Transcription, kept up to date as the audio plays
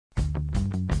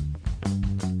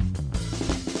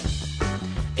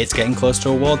It's getting close to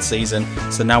awards season,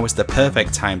 so now is the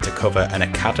perfect time to cover an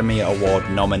Academy Award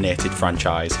nominated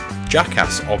franchise.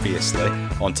 Jackass, obviously,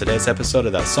 on today's episode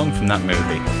of That Song from That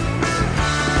Movie.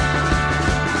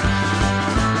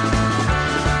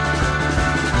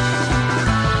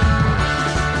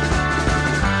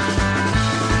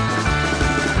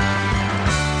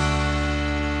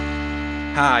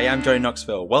 Hi, I'm Johnny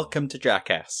Knoxville. Welcome to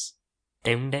Jackass.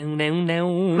 Down, down, down,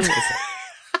 down.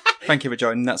 Thank you for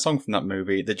joining That Song from That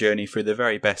Movie, the journey through the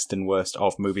very best and worst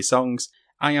of movie songs.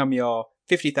 I am your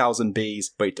 50,000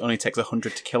 bees, but it only takes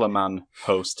 100 to kill a man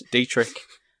host, Dietrich,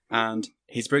 and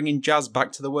he's bringing jazz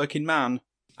back to the working man,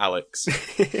 Alex.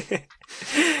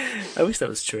 I wish that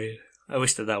was true. I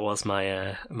wish that was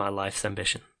my my life's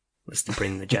ambition, was to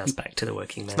bring the jazz back to the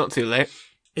working man. It's not too late.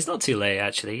 It's not too late,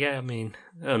 actually. Yeah, I mean,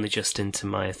 only just into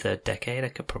my third decade. I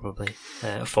could probably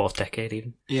fourth decade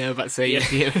even. Yeah, I was about to say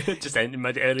Yeah. Just in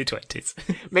my early 20s.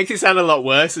 Makes it sound a lot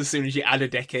worse as soon as you add a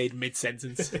decade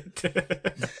mid-sentence.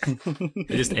 I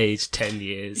just aged 10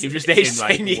 years. You've just aged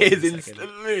 10 1 years second.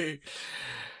 instantly.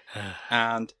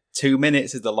 And 2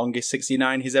 minutes is the longest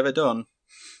 69 he's ever done.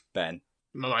 Ben.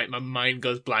 My mind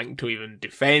goes blank to even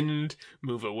defend,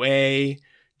 move away,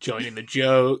 join in the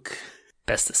joke.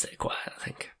 Best to stay quiet, I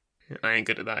think. I ain't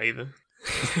good at that either.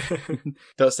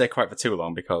 Don't stay quiet for too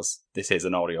long because this is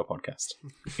an audio podcast.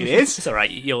 It is? It's alright,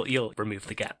 you'll remove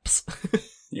the gaps.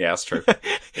 Yeah, that's true.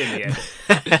 In the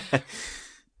end.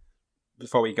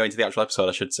 Before we go into the actual episode,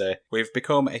 I should say, we've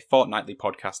become a fortnightly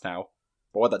podcast now.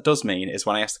 But what that does mean is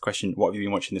when I ask the question, what have you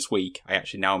been watching this week? I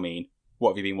actually now mean,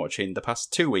 what have you been watching the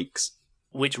past 2 weeks?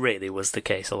 Which really was the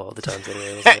case a lot of the times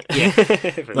anyway, wasn't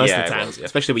it? Yeah. Most Yeah, of the it time. was, yeah.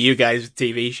 Especially with you guys with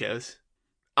TV shows.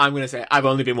 I'm going to say, I've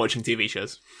only been watching TV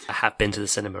shows. I have been to the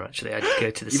cinema, actually. I did go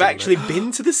to the You've cinema. actually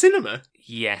been to the cinema?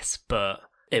 Yes, but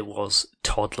it was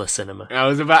toddler cinema.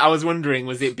 I was wondering,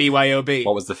 was it BYOB?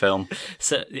 What was the film?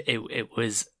 So it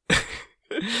was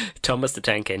Thomas the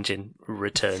Tank Engine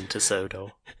returned to Sodor.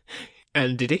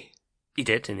 And did he? He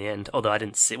did in the end, although I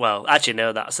didn't see... Well, actually,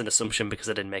 no, that's an assumption because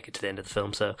I didn't make it to the end of the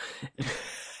film, so...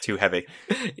 Too heavy.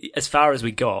 As far as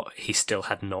we got, he still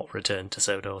had not returned to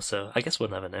Sodor, so I guess we'll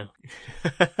never know.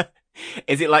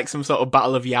 Is it like some sort of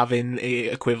Battle of Yavin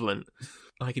equivalent?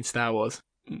 Like in Star Wars?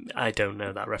 I don't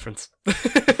know that reference.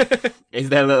 Is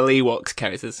there little Ewoks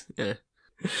characters? Yeah.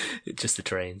 Just the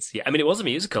trains. Yeah, I mean, it was a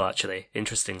musical, actually,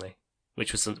 interestingly,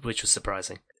 which was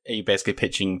surprising. Are you basically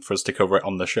pitching for us to cover it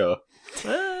on the show?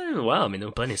 Well, I mean, there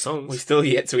were plenty of songs. We still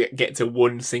yet to get to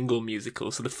one single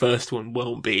musical, so the first one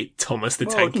won't be Thomas the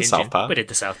Tank Engine. South Park. We did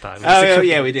the South Park Oh, musical.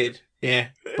 yeah, we did. Yeah,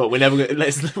 but we're never.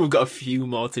 We've got a few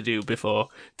more to do before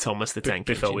Thomas the Tank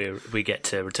Before Engine. we get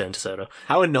to return to Sodor.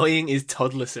 How annoying is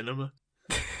toddler cinema?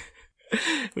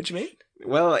 What do you mean?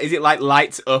 Well, is it like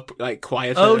lights up, like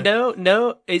quieter? Oh,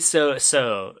 no. It's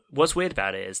so what's weird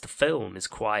about it is the film is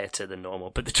quieter than normal,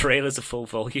 but the trailer's a full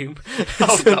volume.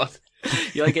 Oh, So God.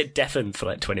 you like get deafened for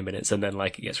like 20 minutes and then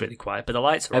like it gets really quiet, but the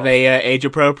lights are Are off. they age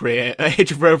appropriate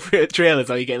trailers?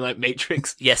 Are you getting like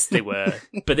Matrix? Yes, they were.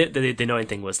 But the annoying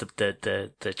thing was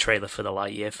the trailer for the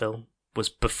Lightyear film was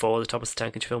before the Thomas the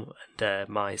Tank Engine film, and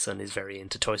my son is very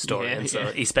into Toy Story, Yeah, and so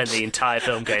yeah. he spent the entire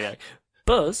film going like,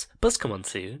 Buzz, come on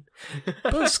soon.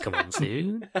 Buzz, come on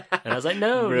soon. And I was like,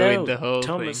 no, Ruined the whole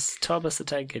Thomas the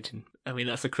Tank Engine. I mean,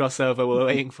 that's the crossover we're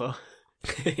waiting for.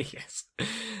 Yes.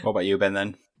 What about you, Ben,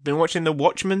 then? Been watching the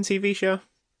Watchmen TV show?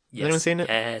 Yes. Anyone seen it?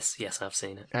 Yes, I've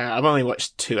seen it. I've only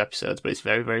watched 2 episodes, but it's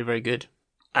very, very, very good.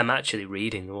 I'm actually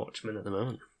reading The Watchmen at the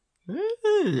moment.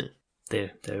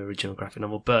 The original graphic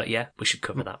novel. But yeah, we should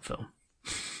cover that film.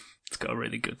 It's got a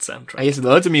really good soundtrack. I guess there's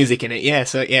loads of music in it, yeah,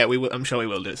 so yeah, I'm sure we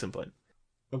will do at some point.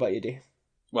 What about you, D?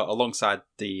 Well, alongside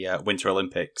the Winter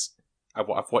Olympics, I've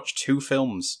watched 2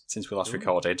 films since we last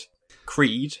recorded.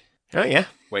 Creed, Oh, yeah.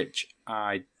 which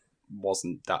I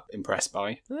wasn't that impressed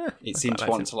by. It I seemed quite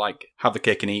to liked want to like have the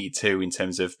cake and eat it too in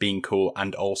terms of being cool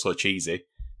and also cheesy.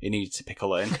 It needed to pick a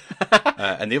lane.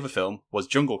 And the other film was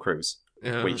Jungle Cruise,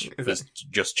 which is was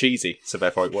just cheesy, so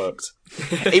therefore it worked.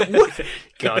 It would.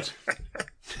 God.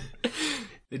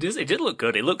 It did look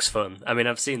good. It looks fun. I mean,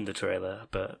 I've seen the trailer,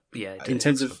 but yeah. In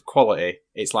terms of quality,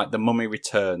 it's like The Mummy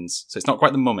Returns. So it's not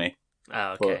quite The Mummy.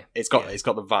 Oh, But okay. it's got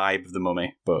the vibe of The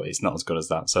Mummy, but it's not as good as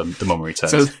that. So The Mummy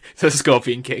Returns. So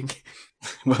Scorpion King.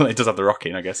 Well, it does have the rock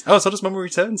in, I guess. Oh, so does Mummy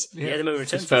Returns. Yeah, the movie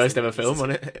returns. His first ever film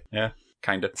on it. Yeah,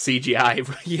 kind of. CGI.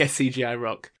 Yeah, CGI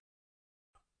rock.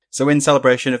 So in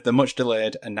celebration of the much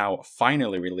delayed and now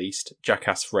finally released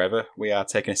Jackass Forever, we are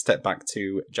taking a step back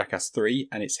to Jackass 3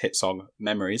 and its hit song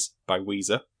Memories by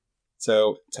Weezer.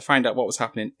 So to find out what was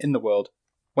happening in the world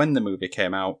when the movie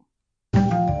came out,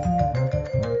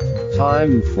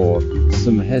 time for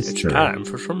some history. Time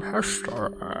for some history.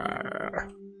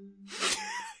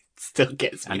 Still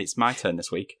gets me. And it's my turn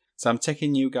this week. So I'm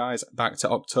taking you guys back to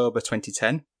October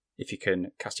 2010, if you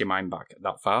can cast your mind back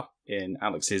that far, in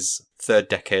Alex's third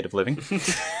decade of living.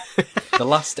 The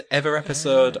last ever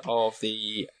episode of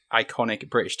the iconic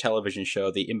British television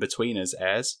show The In-Betweeners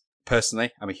airs.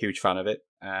 Personally, I'm a huge fan of it,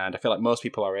 and I feel like most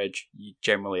people our age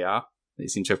generally are. They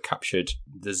seem to have captured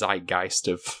the zeitgeist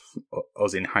of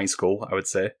us in high school, I would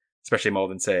say. Especially more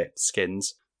than, say,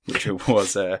 Skins, which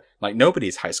was like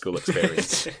nobody's high school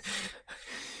experience.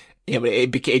 Yeah,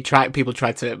 but people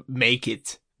tried to make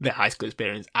it their high school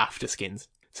experience after Skins.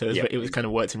 So it was kind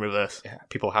of worked in reverse. Yeah,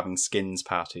 people having Skins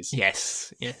parties.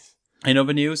 Yes. In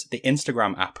other news, the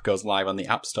Instagram app goes live on the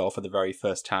App Store for the very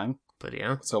first time. But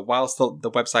yeah. So whilst the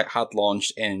website had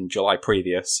launched in July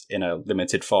previous in a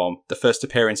limited form, the first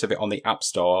appearance of it on the App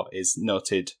Store is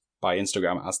noted by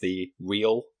Instagram as the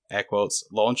real, air quotes,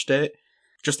 launch date.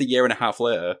 Just a year and a half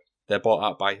later, they're bought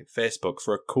out by Facebook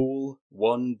for a cool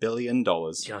 $1 billion.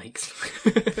 Yikes.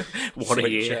 What a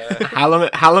year. How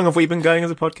long have we been going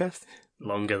as a podcast?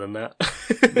 Longer than that.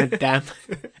 Damn.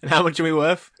 And how much are we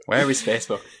worth? Where is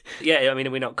Facebook? Yeah, I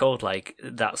mean, we're not called like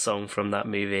that song from that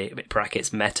movie,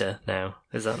 brackets Meta now.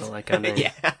 Is that not like our name?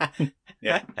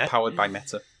 Yeah. Powered by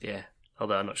Meta. Yeah.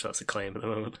 Although I'm not sure that's a claim at the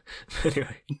moment.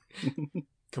 Anyway.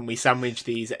 Can we sandwich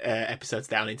these episodes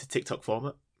down into TikTok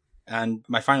format? And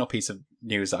my final piece of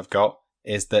news that I've got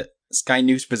is that Sky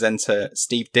News presenter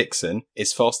Steve Dixon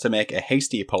is forced to make a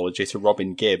hasty apology to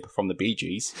Robin Gibb from the Bee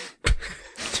Gees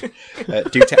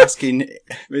due to asking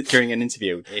during an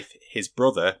interview if his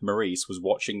brother Maurice was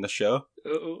watching the show.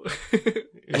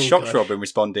 A shocked Robin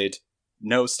responded,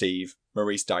 "No, Steve,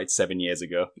 Maurice died 7 years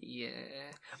ago."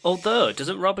 Yeah. Although,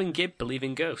 doesn't Robin Gibb believe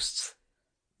in ghosts?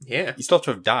 Yeah. He's thought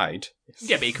to have died.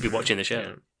 Yeah, but he could be watching the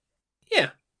show.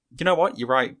 Yeah. You know what? You're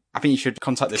right. I think you should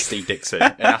contact this Steve Dixon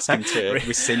and ask him to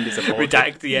rescind his apology.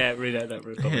 Redact that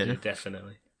apology,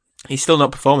 definitely. He's still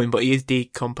not performing, but he is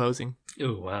decomposing.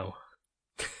 Oh, wow.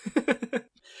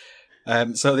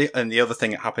 So the other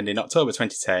thing that happened in October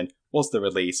 2010 was the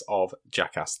release of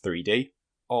Jackass 3D,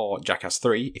 or Jackass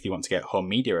 3 if you want to get home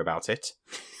media about it.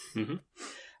 Mm-hmm.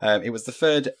 It was the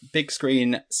third big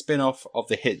screen spin-off of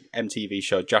the hit MTV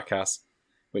show Jackass,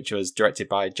 which was directed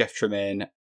by Jeff Tremaine,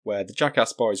 where the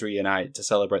Jackass boys reunite to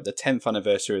celebrate the 10th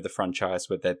anniversary of the franchise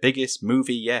with their biggest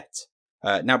movie yet.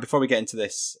 Now, before we get into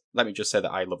this, let me just say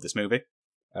that I love this movie.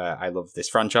 I love this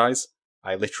franchise.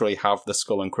 I literally have the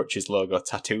Skull and Crutches logo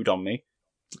tattooed on me.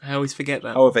 I always forget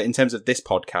that. However, in terms of this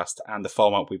podcast and the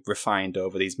format we've refined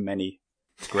over these many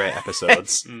great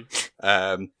episodes,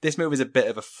 this movie is a bit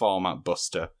of a format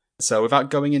buster. So without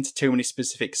going into too many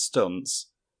specific stunts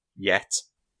yet,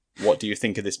 what do you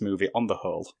think of this movie on the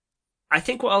whole? I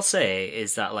think what I'll say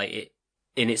is that, like, it,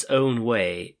 in its own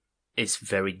way, it's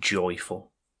very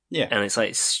joyful. Yeah. And it's,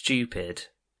 like, stupid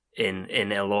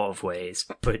in a lot of ways,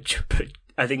 but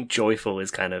I think joyful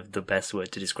is kind of the best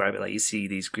word to describe it. Like, you see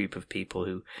these group of people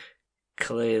who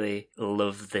clearly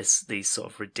love these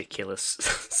sort of ridiculous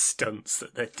stunts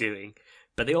that they're doing,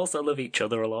 but they also love each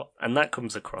other a lot, and that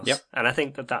comes across. Yep. And I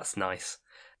think that that's nice.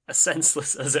 As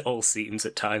senseless as it all seems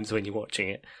at times when you're watching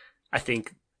it, I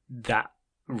think that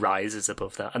rises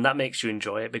above that, and that makes you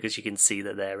enjoy it because you can see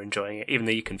that they're enjoying it, even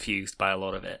though you're confused by a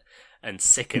lot of it and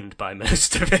sickened by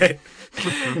most of it.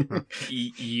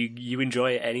 you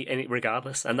enjoy it any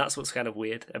regardless, and that's what's kind of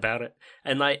weird about it.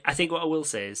 And like, I think what I will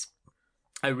say is,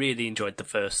 I really enjoyed the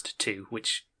first two,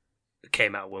 which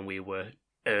came out when we were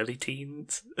early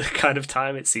teens kind of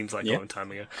time. It seems like a long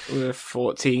time ago. We were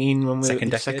 14 when Second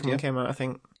the decade, second one came out, I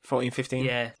think. 14, 15.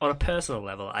 Yeah. On a personal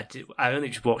level, I only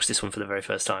just watched this one for the very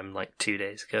first time like 2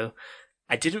 days ago.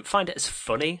 I didn't find it as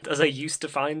funny as I used to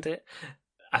find it.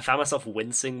 I found myself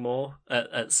wincing more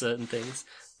at certain things,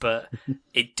 but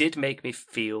it did make me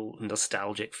feel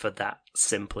nostalgic for that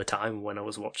simpler time when I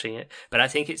was watching it. But I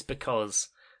think it's because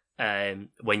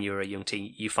when you're a young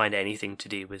teen, you find anything to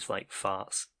do with like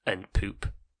farts and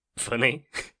poop funny.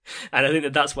 And I think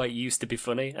that that's why it used to be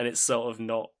funny, and it's sort of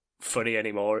not funny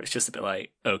anymore. It's just a bit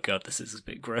like, oh god, this is a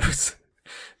bit gross.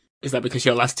 Is that because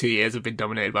your last 2 years have been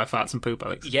dominated by farts and poop,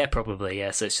 Alex? Yeah, probably,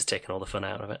 yeah. So it's just taken all the fun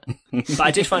out of it. But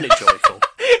I did find it joyful,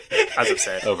 as I've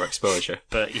said. Overexposure.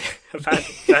 But yeah, I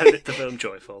found it the film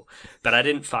joyful. But I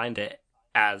didn't find it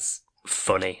as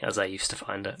funny as I used to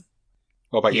find it.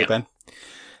 What about you, Ben?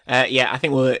 Yeah, I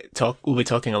think we'll be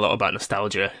talking a lot about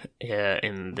nostalgia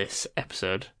in this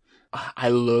episode. I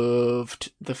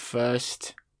loved the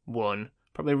first one.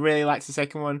 Probably really liked the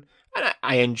second one. And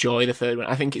I enjoy the third one.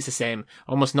 I think it's the same.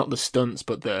 Almost not the stunts,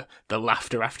 but the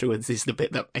laughter afterwards is the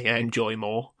bit that I enjoy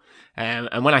more.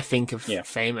 And when I think of Yeah.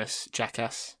 famous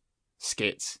Jackass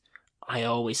skits, I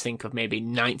always think of maybe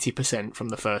 90% from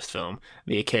the first film,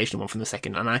 the occasional one from the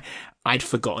second, and I'd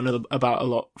forgotten about a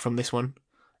lot from this one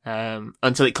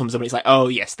until it comes up and it's like, oh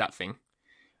yes, that thing.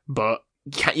 But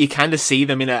you kind of see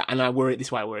them and this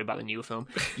is why I worry about the newer film.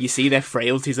 You see their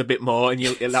frailties a bit more, and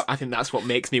I think that's what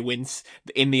makes me wince.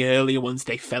 In the earlier ones,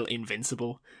 they felt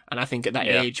invincible, and I think at that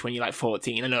age, when you're like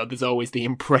 14, I know there's always the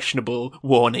impressionable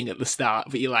warning at the start,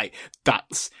 but you're like,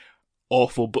 that's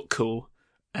awful but cool.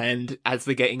 And as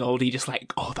they're getting older, you're just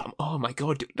like, oh my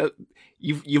god,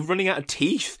 you're running out of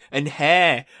teeth and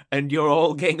hair, and you're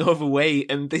all getting overweight,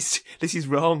 and this is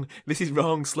wrong. This is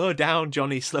wrong. Slow down,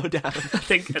 Johnny. Slow down. I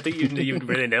think you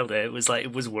really nailed it.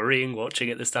 It was worrying watching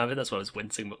it this time. That's why I was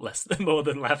wincing, but more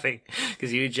than laughing,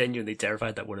 because you were genuinely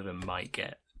terrified that one of them might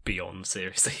get beyond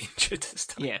seriously injured this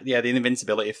time. Yeah, the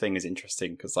invincibility thing is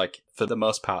interesting because, like, for the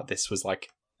most part, this was like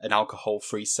an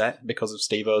alcohol-free set because of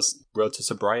Steve-O's road to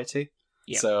sobriety.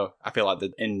 Yeah. So I feel like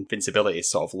the invincibility is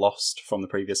sort of lost from the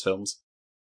previous films.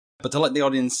 But to let the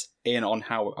audience in on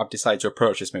how I've decided to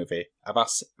approach this movie, I've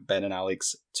asked Ben and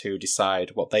Alex to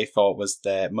decide what they thought was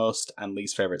their most and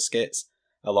least favourite skits,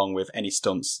 along with any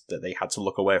stunts that they had to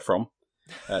look away from.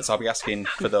 So I'll be asking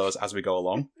for those as we go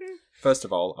along. First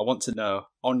of all, I want to know,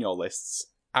 on your lists,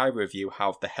 either of you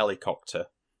have the helicopter.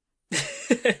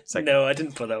 No, I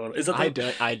didn't put that one. Is that I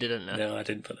didn't know. No, I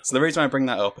didn't put that. So the reason I bring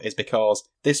that up is because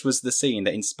this was the scene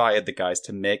that inspired the guys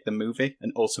to make the movie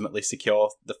and ultimately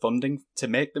secure the funding to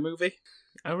make the movie.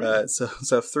 Oh, really? So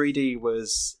 3D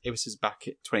was back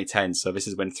in 2010, so this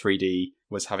is when 3D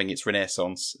was having its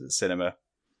renaissance at the cinema.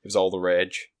 It was all the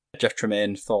rage. Jeff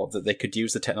Tremaine thought that they could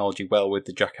use the technology well with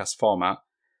the Jackass format.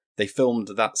 They filmed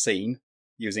that scene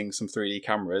using some 3D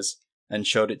cameras and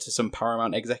showed it to some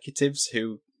Paramount executives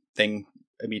who then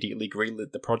immediately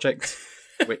greenlit the project,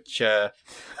 which I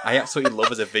absolutely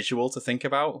love as a visual to think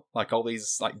about. Like all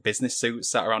these like business suits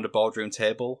sat around a boardroom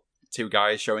table, two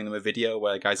guys showing them a video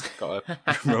where a guy's got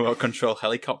a remote control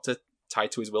helicopter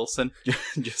tied to his Wilson.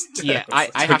 I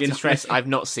have to stress, I've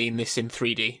not seen this in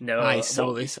 3D. No, I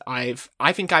saw this. I've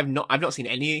not seen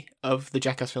any of the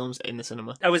Jackass films in the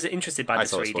cinema. I was interested by the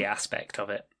saw this 3D one. aspect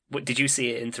of it. Did you see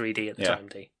it in 3D at the time,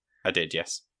 D? I did,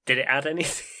 yes. Did it add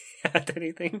anything?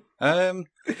 Anything?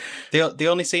 The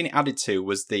only scene it added to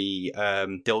was the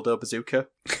dildo bazooka.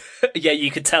 Yeah, you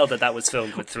could tell that was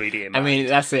filmed with 3D in mind. I mean,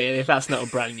 that's it. If that's not a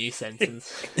brand new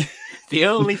sentence. The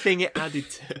only thing it added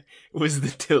to was the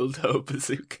dildo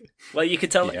bazooka. Well, you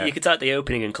could tell. Yeah. You could tell the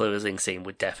opening and closing scene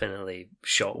were definitely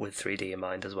shot with 3D in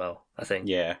mind as well. I think.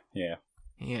 Yeah.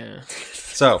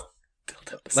 So,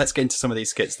 let's get into some of these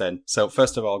skits then. So,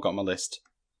 first of all, I've got my list.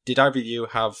 Did either of you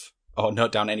have or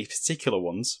note down any particular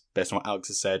ones, based on what Alex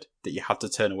has said, that you had to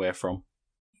turn away from?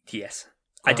 Yes.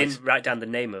 I didn't write down the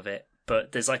name of it,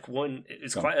 but there's like one, it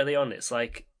was quite early on, it's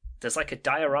like, there's like a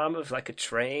diorama of like a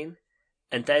train,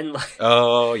 and then like...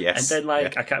 Oh, yes. And then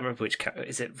like, I can't remember which character,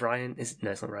 is it Ryan?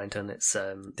 No, it's not Ryan Dunn, it's...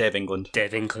 Dave England.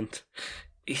 Dave England.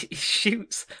 He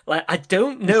shoots, like, I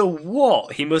don't know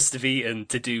what he must have eaten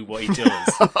to do what he does,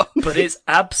 but it's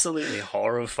absolutely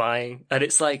horrifying, and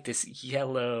it's like this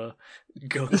yellow,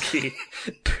 gunky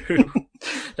poo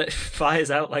that fires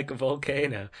out like a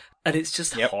volcano, and it's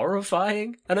just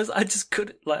horrifying, and I just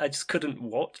couldn't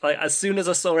watch, like, as soon as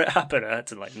I saw it happen, I had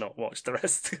to, like, not watch the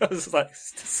rest, I was like,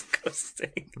 it's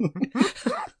disgusting.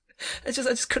 I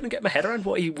just couldn't get my head around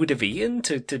what he would have eaten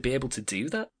to be able to do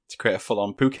that. To create a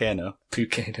full-on poocano.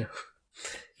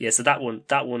 Yeah, so that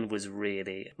one was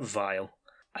really vile.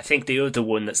 I think the other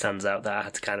one that stands out that I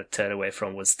had to kind of turn away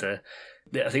from was I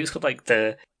think it was called like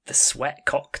the sweat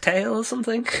cocktail or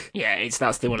something. Yeah,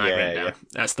 that's the one I read down.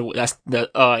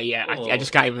 Yeah. I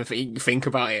just can't even think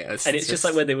about it. It's just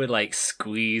like when they were like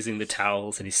squeezing the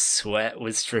towels and his sweat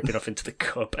was dripping off into the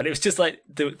cup, and it was just like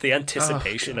the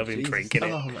anticipation of him drinking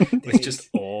it was just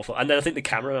awful. And then I think the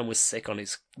cameraman was sick on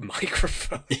his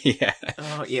microphone. Yeah.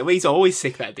 Oh yeah, well he's always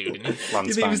sick, that dude, isn't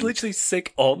he? He was literally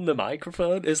sick on the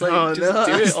microphone. It's like, do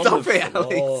it on the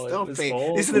floor. Stop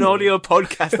it. This is an audio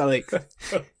podcast, Alex.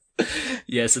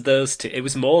 Yeah, so those two, it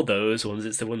was more those ones,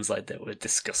 it's the ones like that were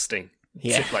disgusting.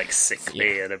 Yeah. Like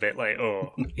sickly and a bit like,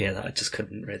 that I just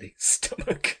couldn't really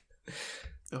stomach.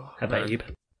 How about you,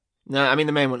 Ben? No, I mean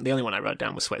the only one I wrote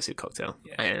down was Sweatsuit Cocktail,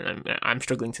 and I'm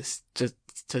struggling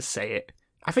to say it.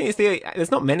 I think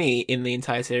there's not many in the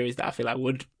entire series that I feel I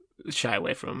would shy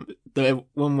away from. The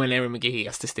one when Aaron McGee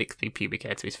has to stick the pubic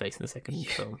hair to his face in the second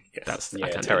film. That's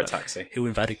Terror Taxi. Who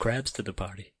invited crabs to the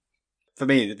party? For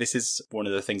me, this is one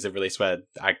of the things I've released where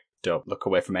I don't look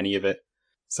away from any of it.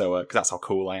 So, because that's how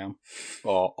cool I am.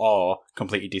 Or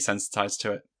completely desensitized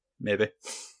to it, maybe.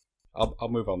 I'll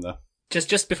move on there.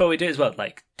 Just before we do as well,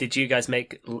 like, did you guys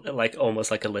make like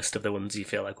almost like a list of the ones you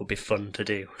feel like would be fun to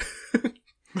do?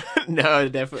 No,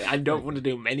 definitely. I don't want to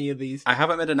do many of these. I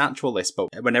haven't made an actual list, but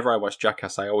whenever I watch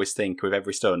Jackass, I always think with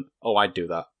every stunt, oh, I'd do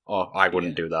that. Or I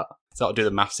wouldn't do that. So I'll do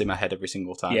the maths in my head every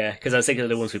single time. Yeah, because I was thinking of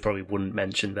the ones we probably wouldn't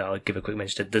mention, but I'll give a quick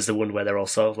mention. There's the one where they're all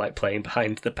sort of like playing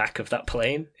behind the back of that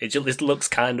plane. It just looks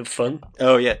kind of fun.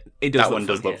 Oh, yeah. It does. That one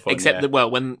does look fun. Except that, well,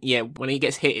 when he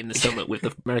gets hit in the stomach with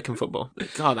the American football.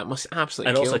 God, that must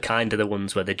absolutely And kill. also kind of the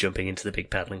ones where they're jumping into the big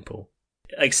paddling pool.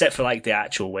 Except for like the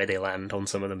actual where they land on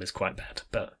some of them is quite bad,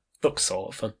 but looks sort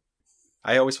of fun.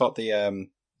 I always thought I think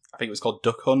it was called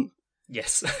Duck Hunt.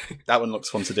 Yes. That one looks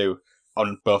fun to do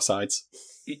on both sides.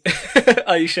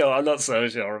 Are you sure? I'm not so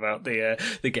sure about the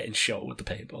getting shot with the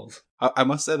paintballs. I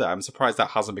must say that I'm surprised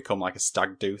that hasn't become like a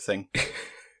stag do thing.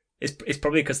 It's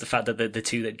probably because the fact that the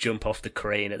two that jump off the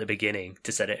crane at the beginning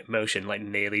to set it in motion like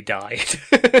nearly died.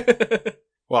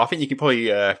 Well, I think you can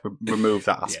probably remove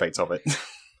that aspect of it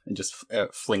and just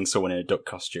fling someone in a duck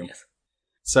costume. Yes.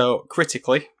 So,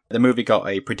 critically, the movie got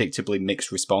a predictably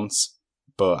mixed response,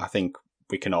 but I think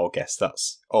we can all guess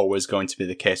that's always going to be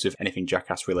the case with anything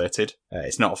Jackass related.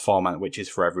 It's not a format which is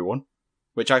for everyone,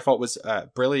 which I thought was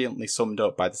brilliantly summed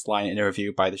up by this line in a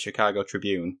review by the Chicago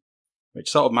Tribune,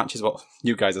 which sort of matches what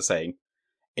you guys are saying.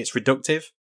 It's reductive,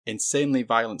 insanely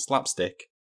violent slapstick,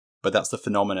 but that's the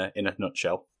phenomena in a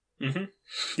nutshell.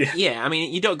 Mm-hmm. Yeah, I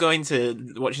mean, you don't go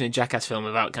into watching a Jackass film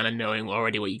without kind of knowing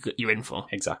already what you're in for.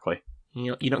 Exactly.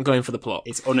 You're not going for the plot.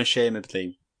 It's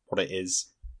unashamedly what it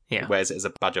is. Yeah. It wears it as a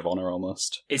badge of honour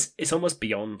almost. It's almost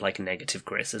beyond like negative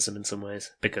criticism in some ways,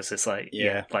 because it's like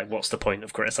like what's the point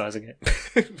of criticising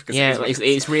it? Yeah,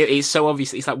 it's so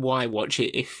obvious. It's like, why watch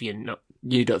it if you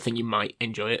don't think you might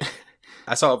enjoy it?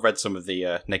 I sort of read some of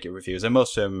the negative reviews, and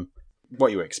most of them,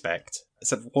 what you would expect.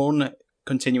 Except one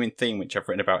continuing theme which I've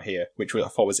written about here, which I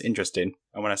thought was interesting,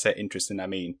 and when I say interesting, I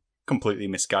mean completely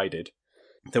misguided.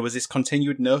 There was this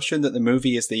continued notion that the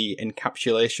movie is the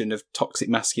encapsulation of toxic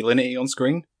masculinity on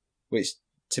screen, which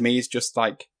to me is just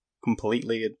like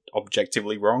completely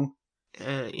objectively wrong.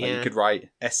 Yeah. Like, you could write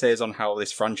essays on how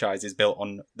this franchise is built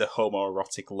on the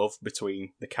homoerotic love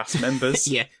between the cast members.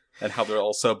 Yeah. And how they're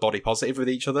also body positive with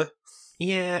each other.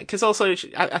 Yeah, because also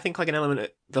I think like an element of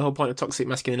the whole point of toxic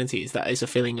masculinity is that there's a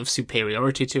feeling of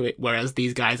superiority to it, whereas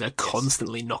these guys are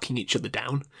constantly knocking each other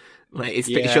down. Like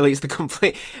surely it's the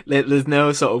complete. There's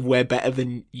no sort of we're better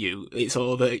than you. It's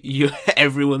all that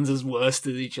everyone's as worst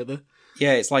as each other.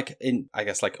 Yeah, it's like in I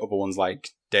guess like other ones like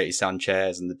Dirty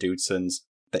Sanchez and the Dudesons.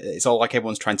 It's all like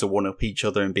everyone's trying to one up each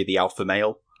other and be the alpha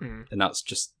male, and that's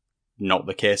just not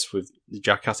the case with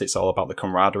Jackass. It's all about the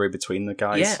camaraderie between the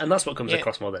guys. Yeah, and that's what comes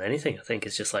across more than anything. I think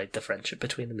it's just like the friendship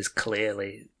between them is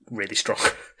clearly really strong,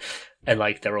 and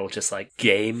like they're all just like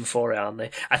game for it, aren't they?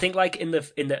 I think like in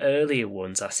the earlier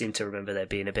ones, I seem to remember there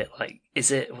being a bit like,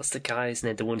 what's the guy's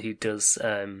name? The one who does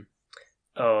the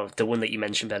one that you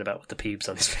mentioned, Ben, about with the pubes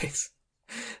on his face.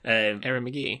 Aaron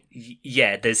McGee.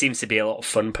 Yeah, there seems to be a lot of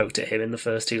fun poked at him in the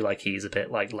first two. Like he's a bit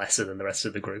like lesser than the rest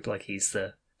of the group. Like he's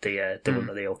the one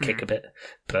that they all kick a bit.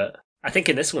 But I think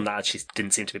in this one that actually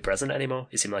didn't seem to be present anymore.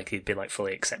 It seemed like he'd been like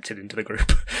fully accepted into the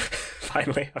group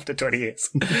finally after 20 years.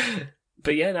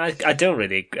 But yeah, no, I don't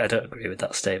agree with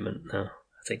that statement. No,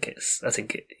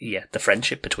 the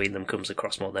friendship between them comes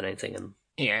across more than anything. And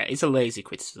yeah, it's a lazy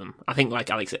criticism. I think like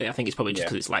Alex, I think it's probably just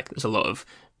because it's like there's a lot of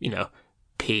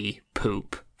pee,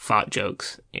 poop, fart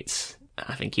jokes.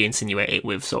 I think you insinuate it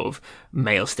with sort of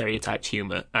male stereotyped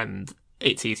humour, and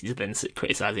it's easy to then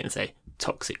criticise it and say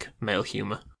toxic male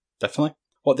humour. Definitely.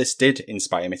 What this did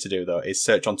inspire me to do, though, is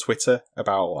search on Twitter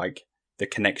about like the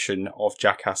connection of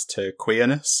Jackass to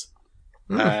queerness.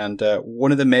 And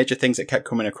one of the major things that kept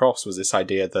coming across was this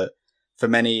idea that for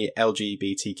many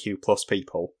LGBTQ plus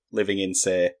people living in,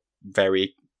 say,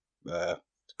 very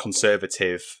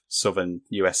conservative southern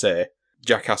USA,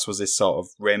 Jackass was this sort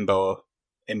of rainbow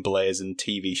emblazoned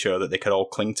TV show that they could all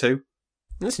cling to.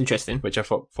 That's interesting. Which I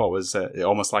thought was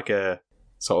almost like a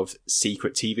sort of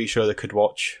secret TV show they could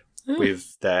watch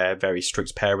with their very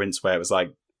strict parents, where it was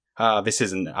like, this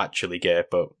isn't actually gay,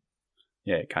 but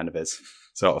yeah, it kind of is,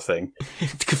 sort of thing.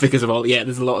 Because of all,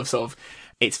 there's a lot of sort of,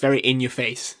 it's very in your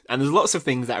face, and there's lots of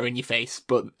things that are in your face,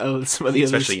 but some of the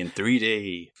especially others, in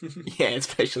 3D. Yeah,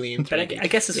 especially in 3D. But I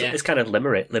guess it's kind of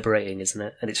liberating, isn't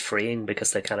it? And it's freeing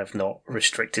because they're kind of not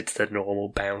restricted to the normal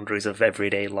boundaries of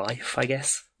everyday life, I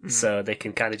guess. So they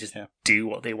can kind of just do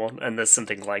what they want, and there's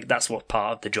something like that's what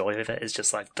part of the joy of it is,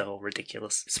 just like the whole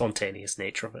ridiculous, spontaneous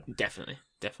nature of it. Definitely.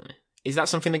 Is that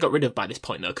something they got rid of by this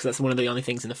point, though? Because that's one of the only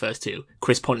things in the first two.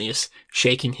 Chris Pontius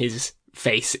shaking his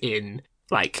face in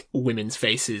like women's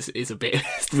faces is a bit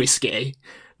risque.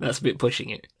 That's a bit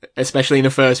pushing it, especially in the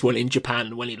first one in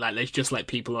Japan when there's just like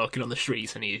people walking on the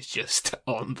streets and he's just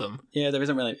on them. Yeah, there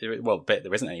isn't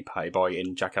any party boy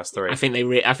in Jackass 3. I think they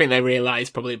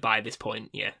realise probably by this point.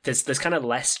 Yeah, there's kind of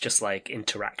less just like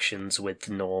interactions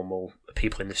with normal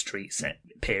people in the street set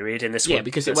period in this one. Yeah,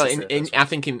 because I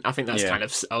think that's kind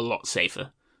of a lot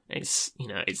safer. It's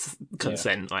it's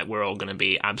consent. Like we're all going to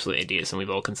be absolute idiots and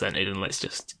we've all consented and let's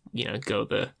just go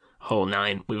the whole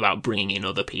nine without bringing in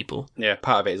other people. Yeah,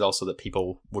 part of it is also that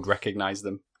people would recognise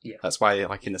them. Yeah, that's why,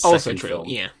 like in the also second true, film,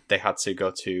 yeah, they had to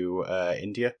go to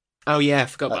India. Oh yeah, I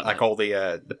forgot about that. Like all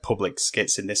the public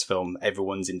skits in this film,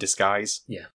 everyone's in disguise.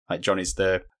 Yeah, like Johnny's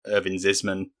the Irvin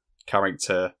Zisman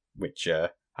character, which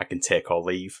I can take or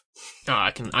leave.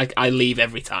 Oh, I leave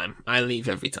every time. I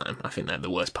think they're the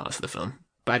worst parts of the film.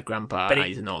 Bad Grandpa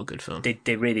is not a good film.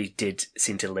 They really did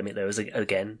seem to limit those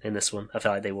again in this one. I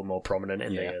felt like they were more prominent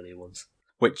in the earlier ones.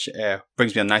 Which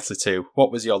brings me on nicely to,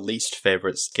 what was your least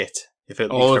favourite skit?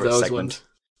 All of those ones.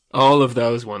 All of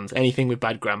those ones. Anything with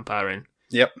Bad Grandpa in.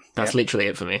 Yep. That's literally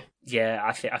it for me. Yeah,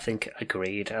 I think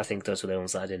agreed. I think those were the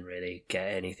ones that I didn't really get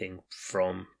anything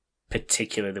from.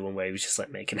 Particularly the one where he was just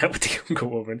like making out with the younger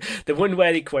woman. The one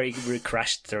where he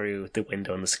crashed through the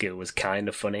window on the school was kind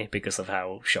of funny because of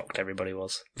how shocked everybody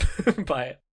was by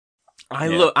it.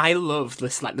 I love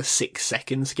this, like the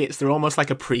 6-second skits. They're almost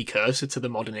like a precursor to the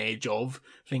modern age of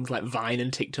things like Vine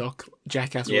and TikTok.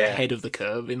 Jackass were ahead of the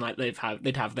curve in like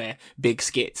they'd have their big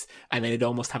skits and then they'd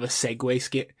almost have a segue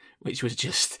skit, which was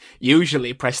just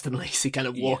usually Preston Lacey kind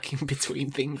of walking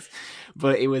between things,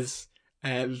 but it was.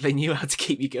 They knew how to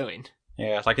keep you going.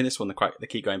 Yeah, like in this one, they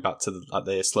keep going back to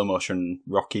the slow motion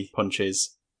Rocky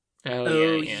punches.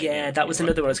 Yeah, that was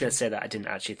another one I was going to say that I didn't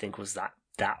actually think was that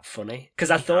funny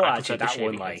because I thought actually that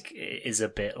one like is a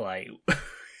bit like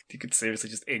you could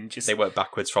seriously just they work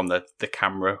backwards from the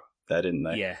camera there, didn't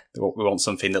they? Yeah, we want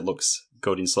something that looks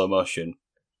good in slow motion.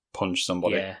 Punch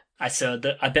somebody. Yeah,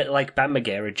 I bet like Bam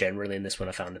Margera generally in this one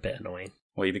I found a bit annoying.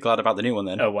 Well, you'd be glad about the new one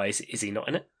then. Oh, why is he not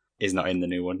in it? Is not in the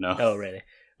new one, no. Oh, really?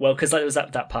 Well, because like, there was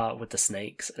that part with the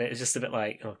snakes, and it was just a bit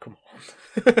like, oh, come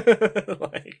on.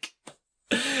 Like,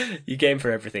 you game for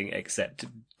everything except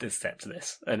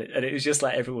this. And it was just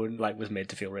like everyone like was made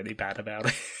to feel really bad about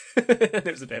it. And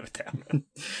it was a bit of a downer.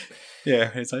 Yeah,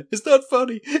 it's like, it's not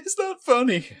funny. It's not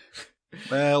funny.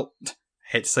 Well,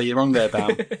 hate to say you're wrong there,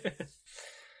 Bam.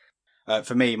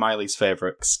 For me, my least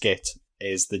favourite skit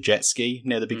is the jet ski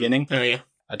near the beginning. Oh, yeah.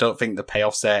 I don't think the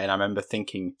payoff's there, and I remember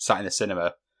thinking, sat in the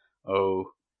cinema,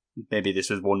 oh, maybe this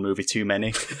was one movie too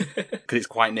many, because it's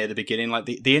quite near the beginning. Like,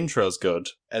 the intro's good,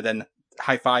 and then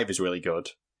High Five is really good,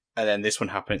 and then this one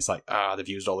happened, it's like, they've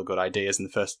used all the good ideas in the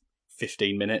first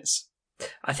 15 minutes.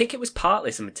 I think it was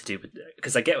partly something to do with,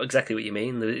 because I get exactly what you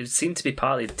mean, it seemed to be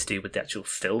partly to do with the actual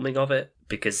filming of it,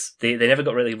 because they never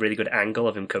got really, really good angle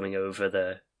of him coming over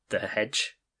the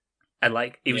hedge, and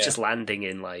like, he was just landing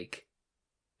in like,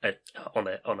 on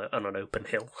an open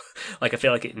hill. Like I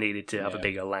feel like it needed to have a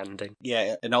bigger landing.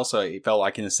 Yeah, and also it felt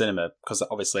like in the cinema, because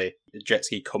obviously the jet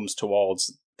ski comes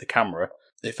towards the camera,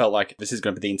 it felt like this is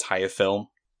going to be the entire film.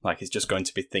 Like it's just going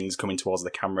to be things coming towards the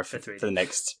camera for the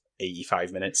next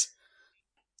 85 minutes.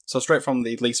 So straight from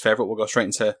the least favourite, we'll go straight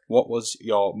into what was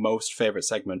your most favourite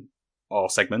segment, or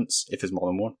segments, if there's more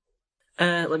than one.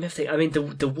 Let me think. I mean,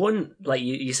 the one, like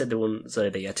you said, the one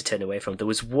that you had to turn away from. There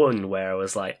was one where I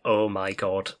was like, "Oh my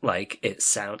god!" Like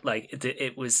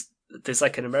it was. There's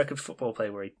like an American football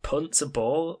player where he punts a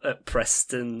ball at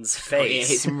Preston's face. Oh, yeah,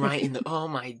 hits him right in the. Oh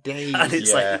my days! And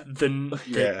it's like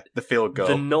the field goal,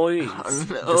 the noise,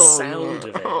 the sound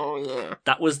of it. Oh yeah.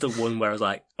 That was the one where I was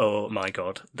like, "Oh my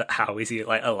god! How is he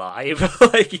like alive?"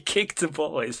 Like he kicked a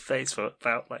ball at his face for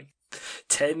about like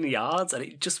 10 yards, and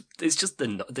it's just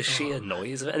the sheer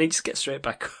noise of it, and he just gets straight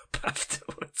back up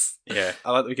afterwards. Yeah,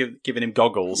 I like giving him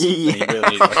goggles. Yeah. And he really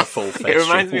needs like a full face. It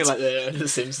reminds me of like the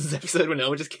Simpsons episode when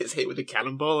Homer just gets hit with a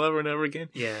cannonball over and over again.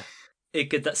 Yeah,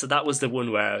 so that was the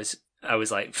one where I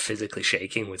was like physically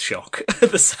shaking with shock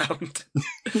at the sound.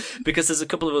 Because there's a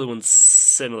couple of other ones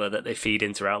similar that they feed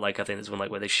in throughout. Like I think there's one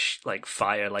like where they like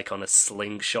fire like on a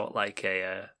slingshot, like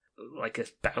a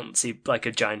bouncy, like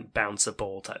a giant bouncer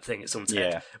ball type thing at someone's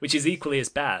head, which is equally as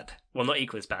bad. Well, not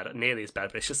equally as bad, nearly as bad,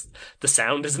 but it's just the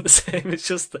sound isn't the same. It's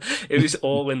just it was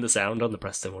all in the sound on the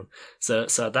Preston one. So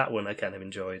that one I kind of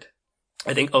enjoyed.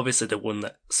 I think obviously the one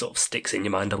that sort of sticks in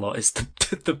your mind a lot is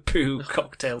the Pooh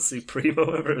Cocktail Supremo,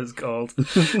 whatever it was called,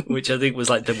 which I think was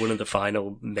like one of the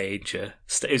final major.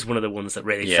 It was one of the ones that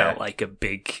really felt like a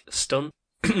big stunt.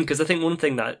 Because I think one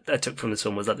thing that I took from this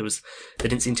film was that there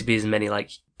didn't seem to be as many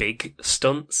like big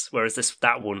stunts, whereas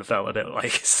that one felt a bit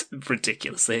like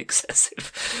ridiculously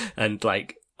excessive and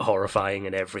like horrifying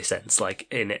in every sense. Like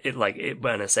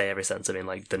when I say every sense, I mean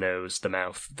like the nose, the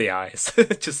mouth, the eyes.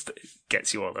 It just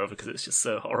gets you all over because it's just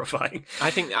so horrifying. I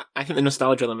think the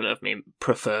nostalgia element of me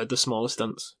preferred the smaller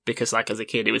stunts because, like, as a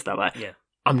kid, it was that like, Yeah.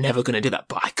 I'm never going to do that,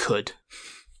 but I could.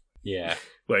 Yeah.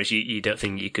 Whereas you don't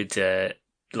think you could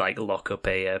like lock up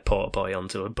a porta boy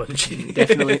onto a bungee.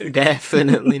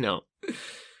 Definitely not.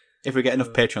 If we get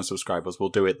enough Patreon subscribers, we'll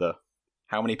do it though.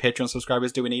 How many Patreon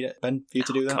subscribers do we need, Ben, for you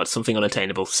to do that? God, something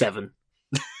unattainable. 7.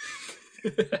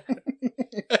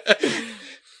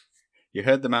 You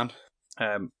heard the man.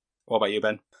 What about you,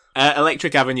 Ben?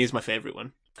 Electric Avenue is my favourite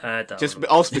one.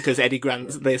 Also because Eddie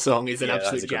Grant's their song is an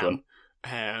absolute jam.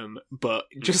 But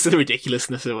just the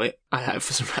ridiculousness of it, I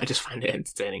just find it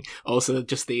entertaining. Also,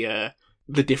 just the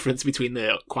difference between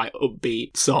the quite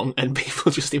upbeat song and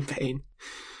people just in pain.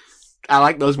 I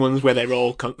like those ones where they're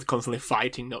all constantly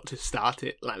fighting not to start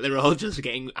it. Like, they're all just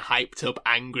getting hyped up,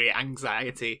 angry,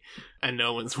 anxiety, and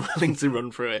no one's willing to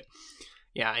run through it.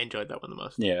 Yeah, I enjoyed that one the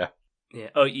most. Yeah. Yeah.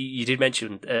 Oh, you did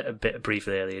mention a bit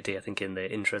briefly earlier, I think, in the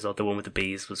intros, or the one with the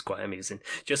bees was quite amusing.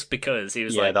 Just because he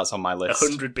was like, that's on my list.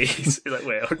 100 bees. He's like,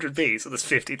 wait, 100 bees? So there's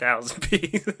 50,000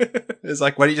 bees. It's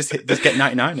like, why don't you just get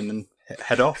 99 and then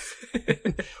head off?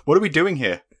 What are we doing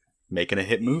here? Making a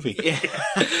hit movie. Yeah.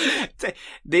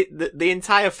 The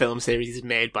entire film series is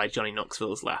made by Johnny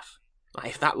Knoxville's laugh. Like,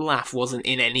 if that laugh wasn't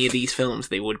in any of these films,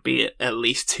 they would be at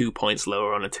least 2 points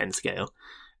lower on a 10 scale.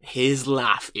 His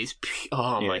laugh is my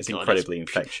god, it's incredibly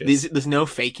infectious. There's no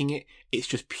faking it. It's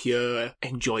just pure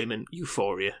enjoyment,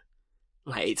 euphoria.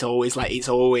 It's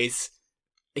always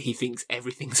he thinks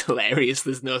everything's hilarious.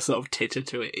 There's no sort of titter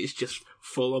to it. It's just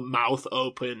full of mouth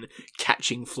open,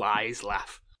 catching flies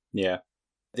laugh. Yeah.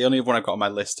 The only one I've got on my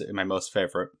list, my most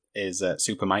favourite, is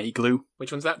Super Mighty Glue.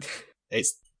 Which one's that?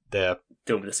 It's the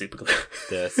Done with the super glue.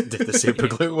 the super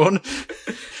glue one,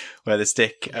 where they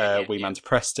stick Wee Man to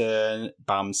Preston,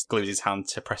 Bam glues his hand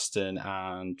to Preston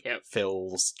and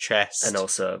Phil's chest. And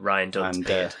also Ryan Dunn's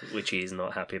beard, which he's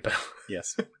not happy about.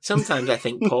 Yes. Sometimes I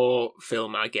think poor Phil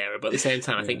Margera, but at the same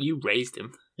time I think you raised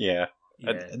him. Yeah.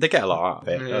 They get a lot out of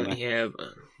it, don't they? Yeah.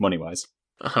 Money-wise.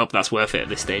 I hope that's worth it at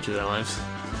this stage of their lives.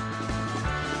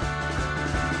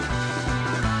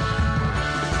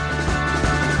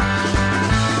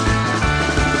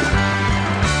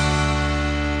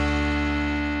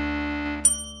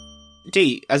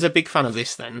 D, as a big fan of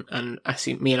this then, and I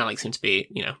see me and Alex seem to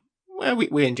be,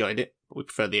 we enjoyed it, but we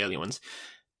prefer the early ones.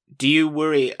 Do you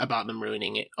worry about them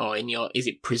ruining it, or is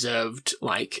it preserved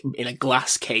like in a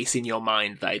glass case in your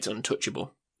mind that it's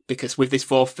untouchable? Because with this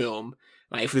fourth film,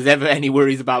 like, if there's ever any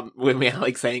worries about with me and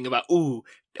Alex saying about, oh,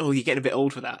 you're getting a bit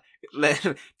old for that. What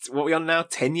are we on now?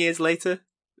 10 years later?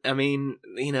 I mean,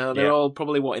 they're all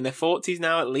probably in their 40s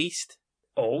now at least.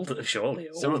 Old, surely.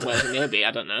 Old. Well, maybe,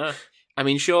 I don't know. I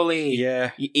mean,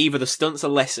 surely either the stunts are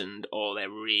lessened or they're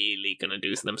really going to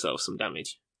do themselves some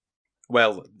damage.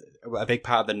 Well, a big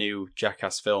part of the new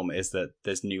Jackass film is that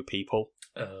there's new people.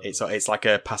 It's like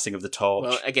a passing of the torch.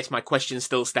 Well, I guess my question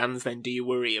still stands then. Do you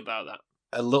worry about that?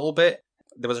 A little bit.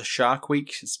 There was a Shark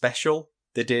Week special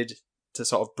they did to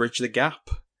sort of bridge the gap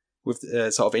with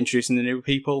sort of introducing the new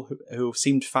people who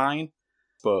seemed fine,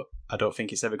 but I don't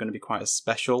think it's ever going to be quite as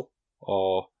special.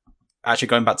 Or actually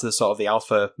going back to the sort of the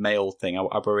alpha male thing,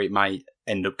 I worry it might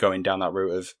end up going down that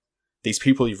route of these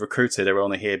people you've recruited are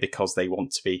only here because they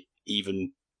want to be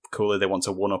even cooler, they want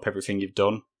to one-up everything you've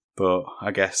done. But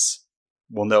I guess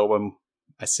we'll know when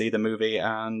I see the movie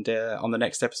and on the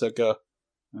next episode go,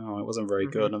 oh, it wasn't very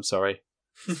good, I'm sorry.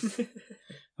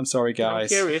 I'm sorry,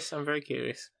 guys. I'm very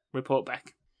curious. Report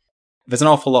back. There's an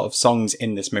awful lot of songs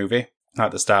in this movie. I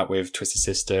like to start with Twisted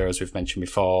Sister, as we've mentioned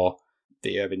before.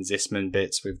 The Irving Zisman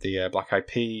bits with the Black Eyed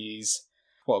Peas.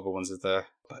 What other ones are there?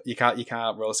 You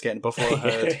can't roller skate in Buffalo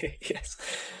Herd. Yes.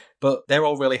 But they're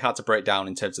all really hard to break down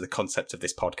in terms of the concept of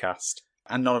this podcast.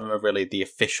 And none of them are really the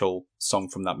official song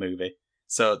from that movie.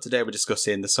 So today we're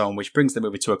discussing the song which brings the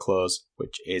movie to a close,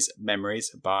 which is Memories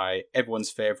by everyone's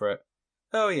favourite.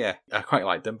 Oh yeah, I quite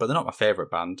like them, but they're not my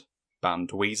favourite band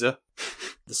Weezer.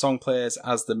 The song plays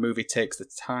as the movie takes the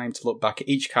time to look back at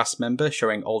each cast member,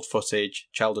 showing old footage,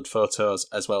 childhood photos,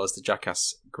 as well as the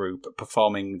Jackass group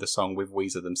performing the song with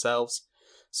Weezer themselves.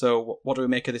 So what do we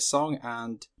make of this song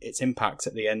and its impact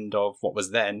at the end of what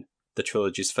was then the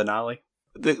trilogy's finale?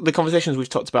 The conversations we've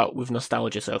talked about with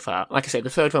nostalgia so far, like I said, the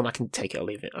third film I can take it or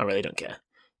leave it. I really don't care.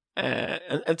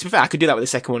 And to be fair, I could do that with the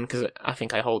second one because I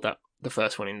think I hold the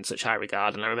first one in such high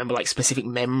regard, and I remember like specific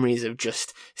memories of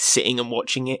just sitting and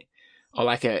watching it. Or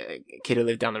like a kid who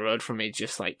lived down the road from me,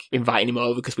 just like inviting him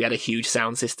over because we had a huge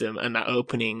sound system, and that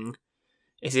opening,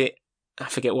 I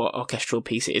forget what orchestral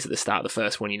piece it is at the start of the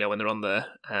first one, when they're on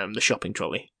the shopping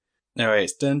trolley. No,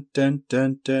 it's dun dun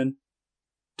dun dun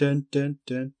dun dun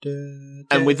dun dun.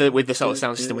 And with the sort of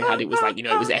sound system we had, it was like,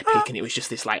 it was epic, and it was just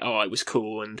this like, oh, it was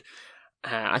cool. And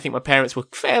I think my parents were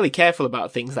fairly careful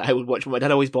about things that I would watch. My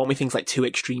dad always bought me things like Too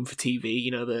Extreme for TV,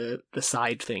 the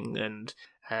side thing, and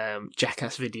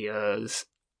Jackass videos.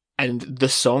 And the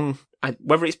song,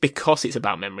 whether it's because it's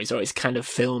about memories or it's kind of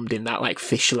filmed in that like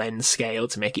fish lens scale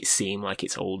to make it seem like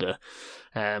it's older,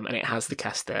 and it has the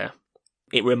cast there,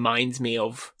 it reminds me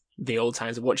of the old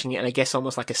times of watching it, and I guess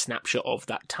almost like a snapshot of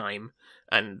that time.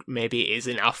 And maybe it is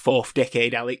in our fourth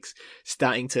decade, Alex,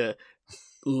 starting to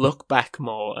look back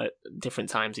more at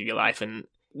different times of your life. And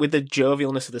with the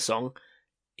jovialness of the song,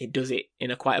 it does it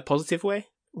in a quite a positive way.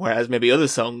 Whereas maybe other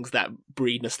songs that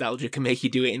breed nostalgia can make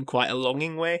you do it in quite a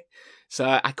longing way.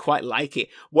 So I quite like it.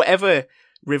 Whatever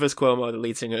Rivers Cuomo, the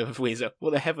lead singer of Weezer,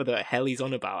 whatever the hell he's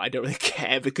on about, I don't really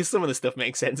care, because some of the stuff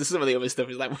makes sense and some of the other stuff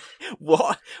is like,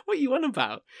 what are you on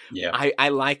about? Yeah. I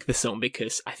like the song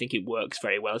because I think it works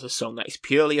very well as a song that is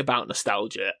purely about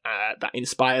nostalgia, that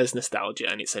inspires nostalgia,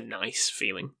 and it's a nice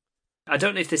feeling. I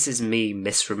don't know if this is me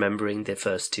misremembering the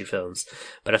first two films,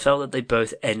 but I felt that they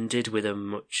both ended with a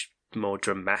much more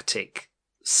dramatic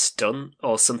stunt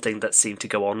or something that seemed to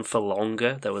go on for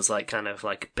longer. There was like kind of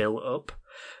like built up.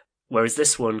 Whereas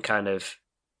this one kind of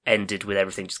ended with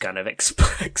everything just kind of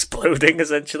exploding,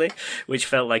 essentially, which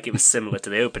felt like it was similar to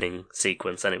the opening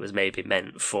sequence, and it was maybe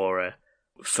meant for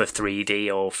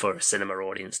 3D or for a cinema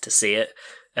audience to see it,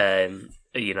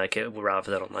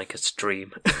 rather than on like a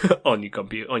stream on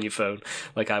your phone,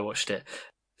 like I watched it.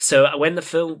 So when the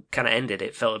film kind of ended,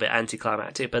 it felt a bit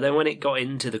anticlimactic, but then when it got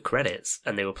into the credits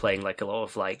and they were playing like a lot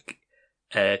of like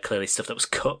clearly stuff that was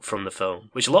cut from the film,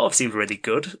 which a lot of seemed really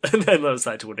good, and then I was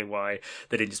like wondering why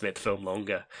they didn't just make the film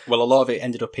longer. Well, a lot of it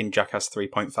ended up in Jackass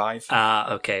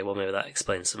 3.5. Okay, well maybe that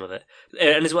explains some of it.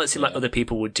 And as well, it seemed like other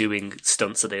people were doing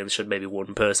stunts that they showed maybe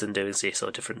one person doing, so you saw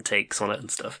different takes on it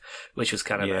and stuff, which was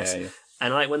kind of nice. Yeah.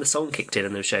 And like when the song kicked in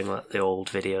and they were showing like the old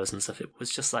videos and stuff, it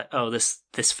was just like, oh, this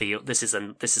is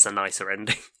a nicer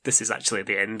ending. This is actually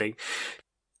the ending.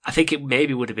 I think it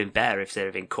maybe would have been better if they'd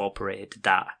have incorporated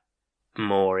that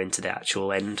more into the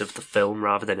actual end of the film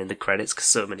rather than in the credits, because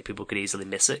so many people could easily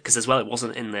miss it. Because as well, it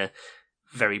wasn't in the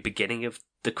very beginning of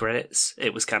the credits;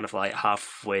 it was kind of like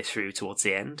halfway through towards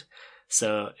the end.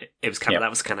 So it was kind of that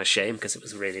was kind of a shame, because it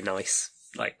was a really nice,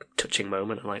 like touching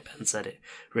moment, and like Ben said, it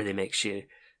really makes you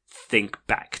think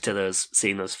back to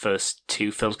seeing those first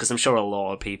two films, because I'm sure a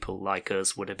lot of people like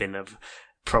us would have been of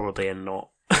probably a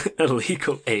not a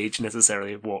legal age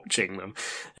necessarily of watching them,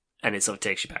 and it sort of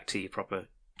takes you back to your proper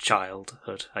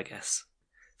childhood, I guess.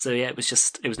 So yeah, it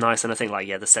was nice, and I think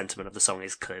the sentiment of the song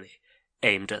is clearly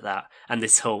aimed at that. And the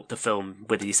film,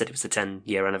 whether you said it was the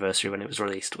 10-year anniversary when it was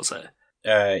released, was it?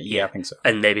 Yeah, I think so.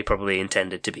 And maybe probably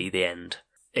intended to be the end.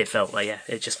 It felt like,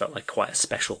 it just felt like quite a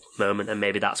special moment, and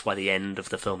maybe that's why the end of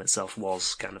the film itself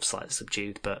was kind of slightly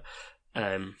subdued. But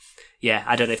I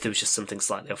don't know if there was just something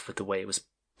slightly off with the way it was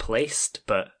placed,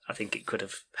 but I think it could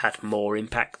have had more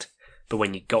impact. But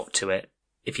when you got to it,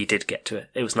 if you did get to it,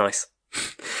 it was nice.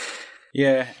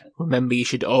 Yeah. Remember, you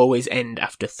should always end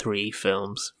after 3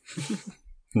 films.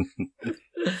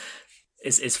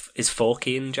 Is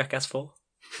Forky in Jackass 4?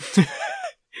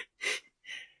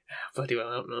 Bloody well,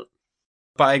 I hope not.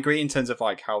 But I agree in terms of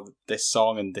like how this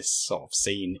song and this sort of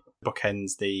scene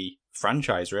bookends the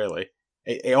franchise, really.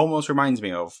 It almost reminds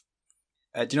me of,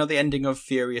 do you know the ending of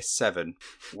Furious 7,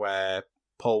 where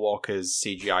Paul Walker's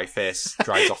CGI face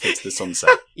drives off into the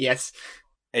sunset? Yes.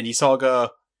 And you sort of go,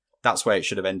 that's where it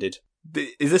should have ended.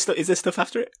 Is there stuff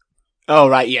after it? Oh,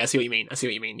 right, yeah, I see what you mean.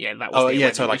 Yeah, that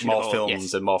was so like more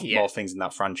films and more things in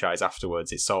that franchise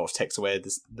afterwards. It sort of takes away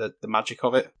the magic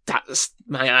of it. That's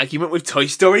my argument with Toy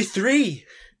Story 3.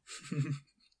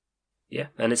 Yeah,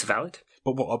 and it's valid.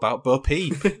 But what about Bo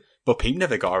Peep? Bo Peep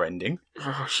never got her ending.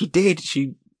 Oh, she did.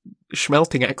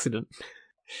 Schmelting accident.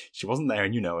 She wasn't there,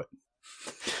 and you know it.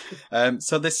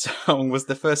 So this song was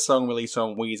the first song released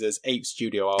on Weezer's 8th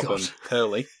studio album,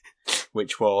 Hurley,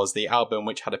 which was the album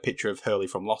which had a picture of Hurley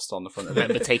from Lost on the front of it.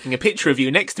 Remember taking a picture of you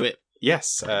next to it.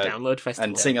 Yes. Download festival.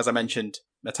 And seeing as I mentioned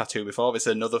a tattoo before, it's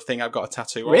another thing I've got a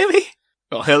tattoo of. Really?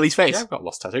 Oh, Hurley's face? Yeah, I've got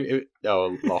Lost tattoo.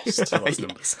 Lost. Lost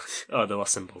numbers. Oh, the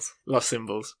Lost symbols. Lost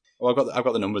symbols. Well, I've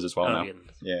got the numbers as well now.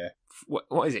 Yeah.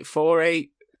 What is it? 4,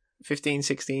 8, 15,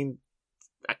 16...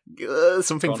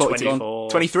 something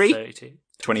 24, 23? 32.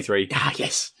 23. Ah,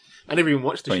 yes. I never even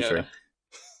watched the 23.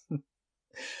 show.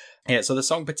 Yeah, so the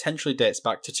song potentially dates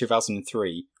back to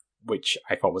 2003, which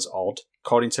I thought was odd.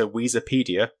 According to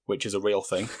Weezapedia, which is a real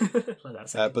thing.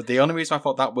 But the only reason I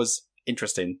thought that was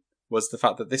interesting was the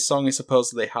fact that this song is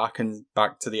supposedly harkened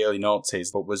back to the early noughties,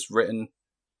 but was written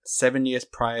 7 years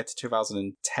prior to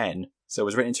 2010. So it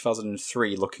was written in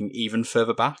 2003, looking even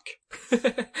further back.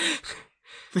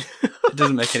 It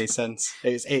doesn't make any sense.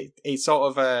 It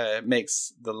sort of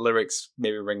makes the lyrics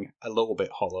maybe ring a little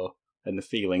bit hollow, and the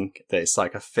feeling that it's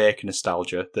like a fake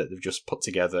nostalgia that they've just put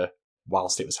together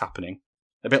whilst it was happening.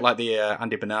 A bit like the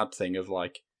Andy Bernard thing of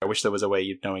like, I wish there was a way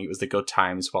of knowing it was the good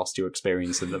times whilst you were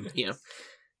experiencing them. Yeah.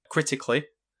 Critically,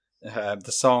 the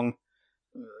song,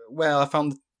 well, I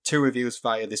found 2 reviews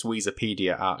via this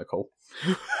Weezapedia article.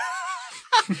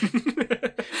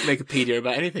 Make a pedia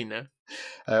about anything now.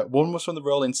 One was from the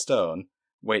Rolling Stone,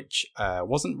 which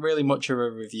wasn't really much of a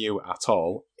review at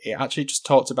all. It actually just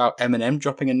talked about Eminem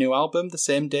dropping a new album the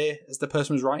same day as the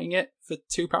person was writing it for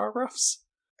 2 paragraphs.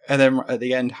 And then at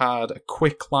the end had a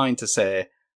quick line to say,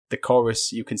 the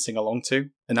chorus you can sing along to,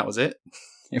 and that was it.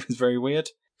 It was very weird.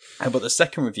 But the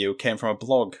second review came from a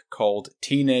blog called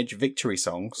Teenage Victory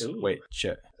Songs, Ooh. which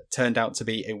turned out to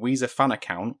be a Weezer fan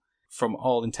account. From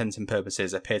all intents and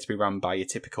purposes, appear to be run by your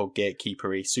typical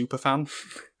gatekeepery superfan.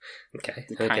 Okay.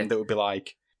 The kind that would be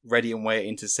like ready and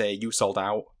waiting to say you sold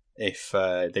out if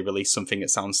they release something that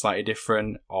sounds slightly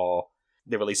different, or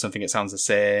they release something that sounds the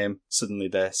same. Suddenly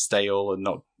they're stale and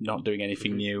not doing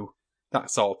anything new.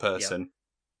 That sort of person. Yep.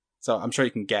 So I'm sure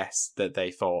you can guess that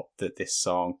they thought that this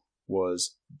song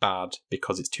was bad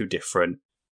because it's too different,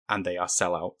 and they are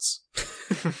sellouts.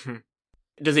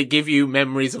 Does it give you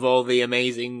memories of all the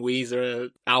amazing Weezer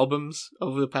albums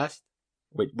over the past?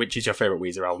 Which is your favourite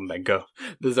Weezer album, then? Go.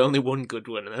 There's only one good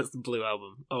one, and that's the Blue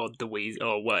Album. Or the Weezer,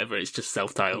 or whatever, it's just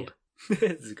self-titled. Yeah.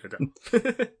 It's a good album.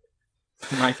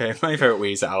 My favourite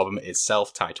Weezer album is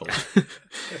self-titled.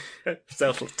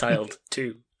 Self-titled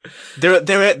 2.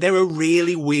 They're a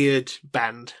really weird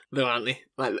band, though, aren't they?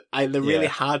 They're really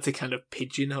hard to kind of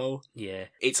pigeonhole. Yeah.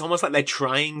 It's almost like they're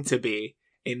trying to be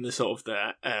in the sort of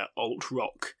the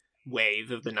alt-rock wave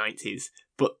of the 90s,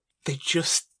 but they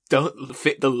just don't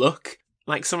fit the look.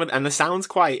 Like and the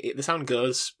sound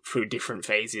goes through different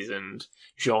phases and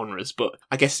genres, but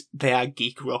I guess they are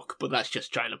geek rock, but that's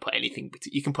just trying to put anything,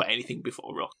 you can put anything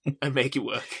before rock and make it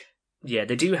work. Yeah,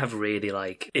 they do have really,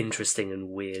 like, interesting and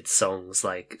weird songs,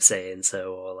 like Saying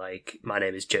So, or like My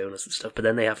Name is Jonas and stuff, but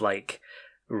then they have, like,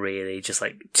 really just,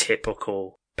 like,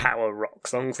 typical power rock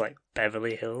songs like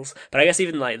Beverly Hills. But I guess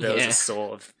even, like, those are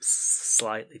sort of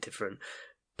slightly different.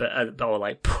 But, or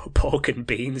like Pork and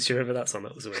Beans, do you remember that song?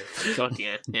 That was weird. God,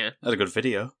 yeah. That's a good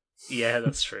video. Yeah,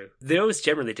 that's true. They always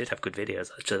generally did have good videos,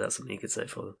 actually. That's something you could say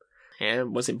for them. Yeah,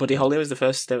 was it Buddy Holly was the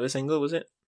first ever single, was it?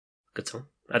 Good song.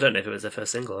 I don't know if it was their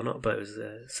first single or not, but it was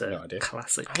a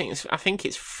classic. I think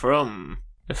it's from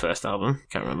the first album.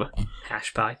 Can't remember.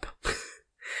 Hash Pipe.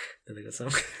 Another good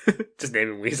song. Just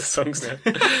naming Weezer songs now.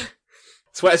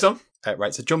 Sweater song?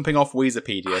 Right, so jumping off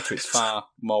Weezapedia to its far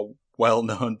more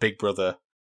well-known Big Brother,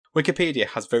 Wikipedia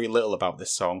has very little about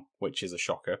this song, which is a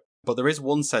shocker. But there is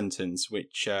one sentence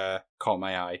which caught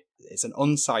my eye. It's an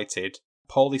uncited,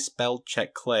 poorly spelled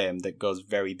check claim that goes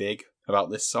very big about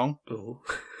this song. Oh,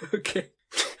 okay.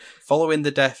 Following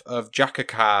the death of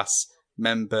Jackass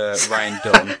member Ryan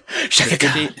Dunn,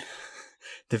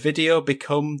 the video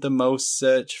become the most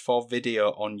searched for video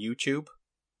on YouTube.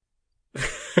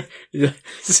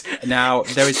 Yes. Now,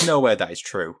 there is no way that is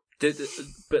true.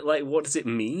 But, like, what does it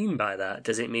mean by that?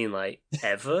 Does it mean, like,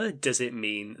 ever? Does it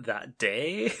mean that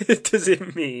day? Does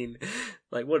it mean...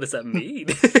 Like, what does that mean?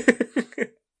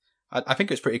 I think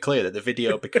it's pretty clear that the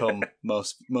video become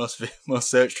most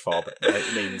searched for, but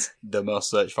it means the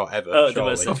most searched for ever. Oh, the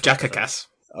most of Jackass.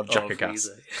 Of Jackass.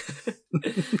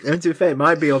 And to be fair, it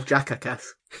might be of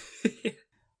Jackass.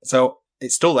 So,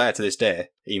 it's still there to this day,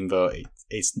 even though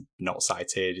it's not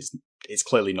cited, it's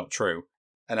clearly not true.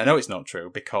 And I know it's not true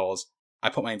because I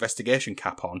put my investigation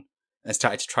cap on and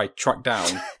started to try track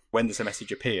down when this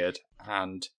message appeared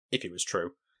and if it was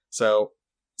true. So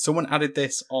someone added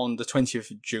this on the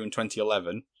 20th of June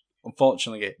 2011.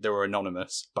 Unfortunately, they were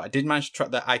anonymous, but I did manage to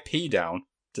track their IP down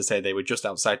to say they were just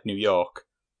outside New York,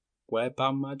 where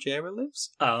Bam Margera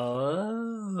lives.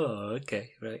 Oh,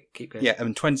 okay. Right, keep going. Yeah,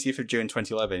 and 20th of June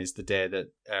 2011 is the day that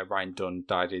Ryan Dunn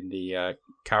died in the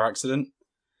car accident.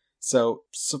 So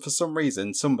for some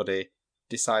reason, somebody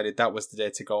decided that was the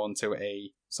day to go on to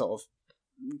a sort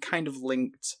of kind of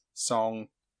linked song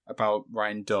about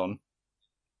Ryan Dunn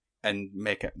and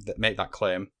make that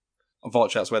claim.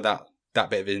 Unfortunately, that's where that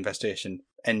bit of investigation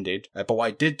ended. But what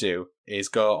I did do is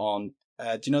go on,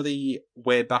 do you know the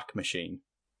Wayback Machine?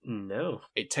 No.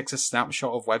 It takes a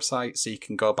snapshot of websites so you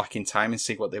can go back in time and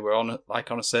see what they were on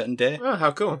like on a certain day. Oh,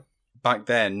 how cool. Back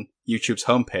then, YouTube's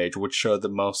homepage would show the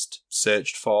most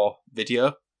searched for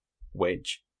video,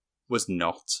 which was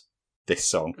not this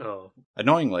song. Oh.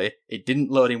 Annoyingly, it didn't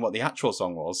load in what the actual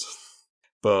song was,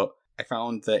 but I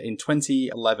found that in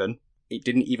 2011, it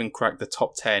didn't even crack the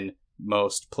top 10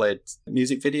 most played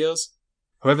music videos.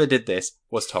 Whoever did this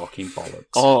was talking bollocks.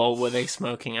 Oh, were they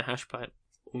smoking a hash pipe?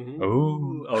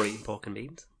 Ooh. Or eating pork and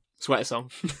beans. Sweater song.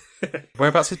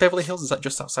 Whereabouts is Beverly Hills? Is that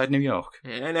just outside New York?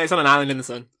 Yeah, no, it's on an island in the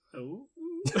sun. Oh.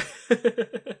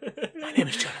 My name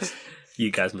is Jonas.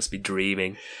 You guys must be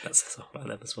dreaming. That's a song by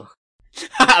them as well.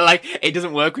 Like, it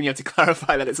doesn't work when you have to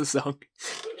clarify that it's a song.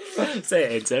 Say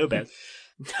it ain't so bad.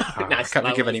 Nice. I can't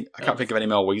think of any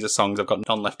more Weezer songs. I've got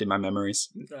none left in my memories.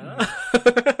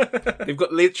 They've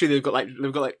got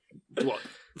like what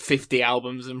 50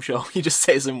 albums. I'm sure you just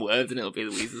say some words and it'll be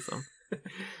the Weezer song.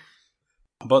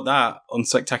 But that,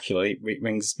 unspectacularly,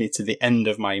 brings me to the end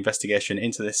of my investigation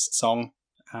into this song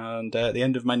and the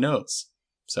end of my notes.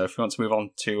 So if you want to move on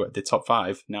to the top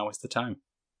 5, now is the time.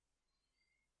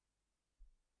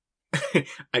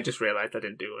 I just realised I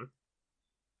didn't do one.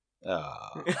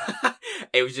 Ah.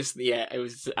 It was just,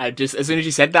 I just, as soon as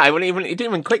you said that, it didn't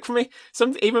even click for me.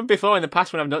 Even before in the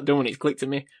past when I've not done one, it's clicked to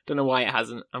me. Don't know why it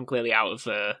hasn't. I'm clearly out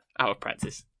of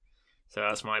practice. So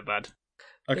that's my bad.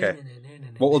 Okay.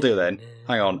 What we'll do then,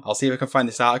 hang on, I'll see if I can find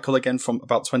this article again from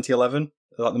about 2011,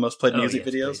 like the most played music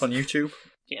videos please. on YouTube.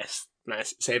 Yes,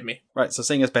 nice. Save me. Right, so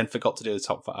seeing as Ben forgot to do the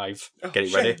top 5, get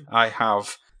it ready.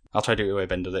 I'll try to do it the way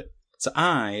Ben does it. So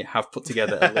I have put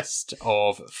together a list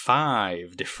of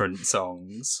 5 different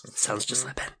songs. Sounds just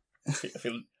like Ben.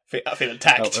 I feel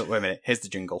attacked. Oh, wait a minute, here's the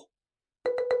jingle.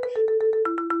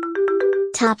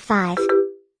 Top 5.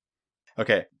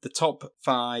 Okay, the top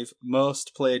 5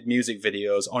 most played music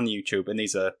videos on YouTube, and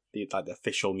these are the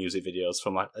official music videos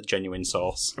from like a genuine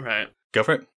source. Right. Go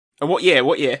for it. And what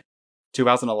year?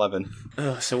 2011.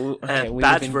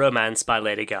 Bad Romance by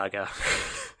Lady Gaga.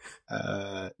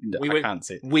 No, We I were- can't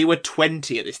see it. We were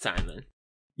 20 at this time then.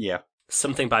 Yeah.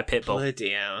 Something by Pitbull.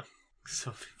 Bloody hell.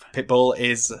 Pitbull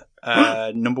is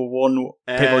number 1.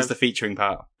 Pitbull is the featuring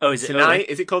part. Oh, is it Tonight?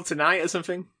 Is it called Tonight or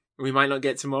something? We might not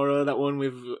get tomorrow. That one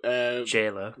with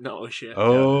J-Lo? not Usher.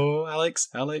 Oh, Alex.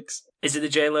 Is it the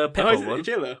J-Lo Oh, Pitbull is it one?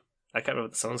 J-Lo? I can't remember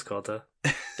what the song's called though.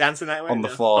 Dancing That Way? On the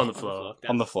No. floor. On the floor.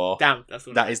 Damn. On the floor. Damn, that's the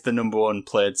one. That is the number 1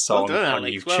 played song Well done, on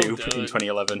Alex. YouTube Well done. in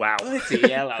 2011. Wow.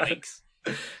 Bloody hell, Alex.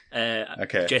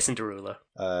 Okay. Jason Derulo.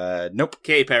 Nope.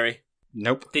 Katy Perry.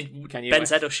 Nope. Kanye Ben West.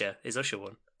 said Usher. Is Usher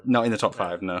one? Not in the top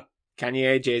 5, no.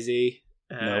 Kanye, Jay-Z.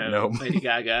 Nope. Lady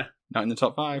Gaga. Not in the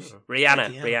top 5.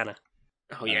 Rihanna. Yeah. Rihanna.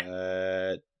 Oh, yeah.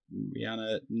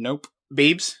 Rihanna, nope.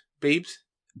 Biebs.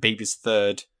 Baby's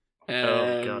 3rd.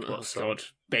 Oh, God, what song?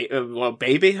 What,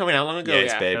 Baby? I mean, how long ago? Yeah,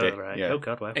 it's Baby. Oh, right. Yeah. Oh,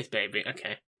 God, wow. It's Baby,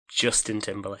 okay. Justin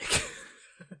Timberlake.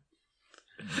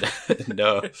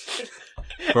 No.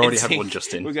 We've already had one,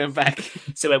 Justin. We're going back.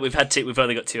 So wait, we've had 2. We've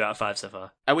only got 2 out of 5 so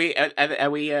far. Are we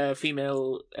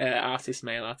female artists,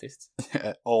 male artists?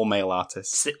 All male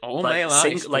artists. All male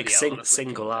artists?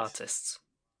 Single artists.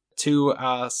 2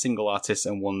 are single artists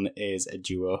and 1 is a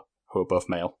duo who are both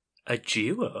male. A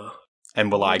duo.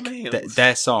 And were All like, males.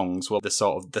 their songs were the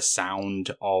sort of the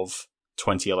sound of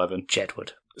 2011.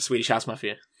 Jedward. Swedish House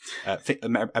Mafia.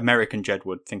 American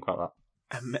Jedward, think about that.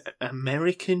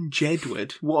 American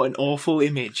Jedward? What an awful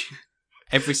image.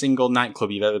 Every single nightclub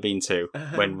you've ever been to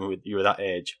Uh-huh. when you were that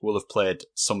age will have played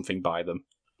something by them.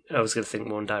 I was going to think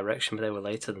One Direction, but they were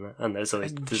later than that. And there's only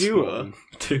duo? more than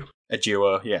 2. A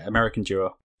duo, yeah, American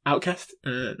duo. Outcast?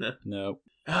 No. No.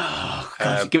 Oh,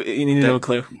 God, Um, you need no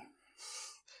clue.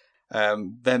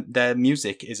 Their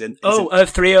music isn't.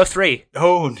 303.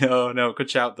 Oh no! Good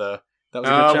shout there. That was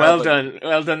a good Oh, shout. well but done.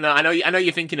 Well done. No, I know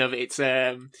you're thinking of it.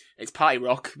 It's Party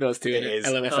Rock, those two. It is.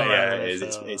 LMFAO. Oh, Yeah, yeah. it is.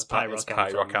 It's Pie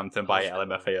Rock Anthem by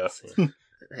LMFAO.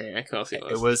 Yeah, of course it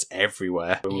was. It was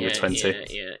everywhere when we were 20.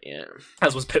 Yeah.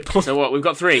 As was Pitbull. So what? We've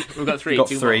got 3. We got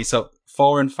 3, so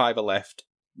 4 and 5 are left.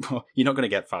 You're not going to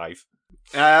get 5.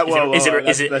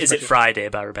 Is it Friday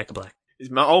by Rebecca Black? It's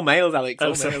all males, Alex. All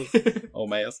Oh, sorry. males. All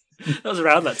males. That was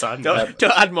around that time. Don't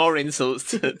add more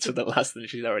insults to the last than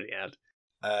she's already had.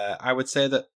 I would say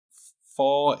that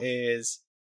 4 is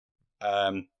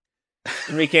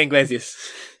Enrique Iglesias.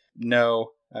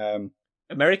 no.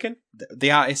 American?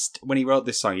 The artist, when he wrote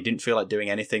this song, he didn't feel like doing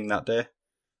anything that day.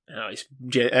 Oh, it's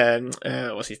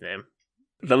what's his name?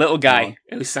 The little guy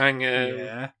who sang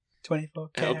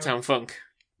 24K. Uptown Funk.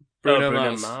 Bruno Bruno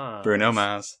Mars. Mars. Bruno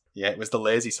Mars. Yeah, it was the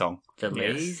lazy song. The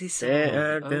Yes. lazy song. I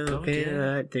Oh, don't God, feel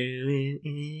yeah. like doing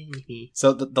anything.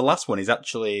 So the last one is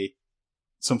actually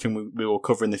something we will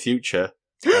cover in the future.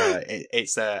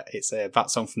 It's that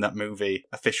song from that movie,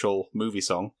 official movie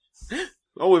song.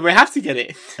 Oh, we have to get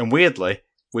it. And weirdly,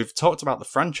 we've talked about the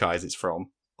franchise it's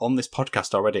from on this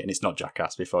podcast already, and it's not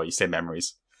Jackass before you say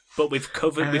Memories. But we've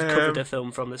covered a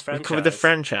film from this franchise. We've covered the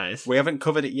franchise. We haven't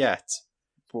covered it yet,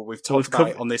 but we've talked about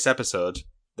it on this episode.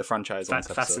 The franchise on this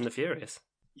episode. Fast and the Furious.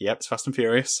 Yep, it's Fast and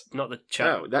Furious. Not the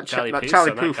Charlie Puth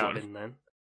Puth song one. in then.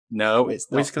 No,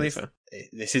 it's not. Wiz Khalifa.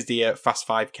 This is the Fast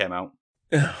 5 came out,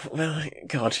 Well,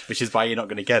 God. which is why you're not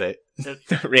going to get it.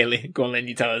 Really? Go on then,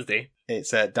 you tell us, D.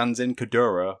 It's Danzin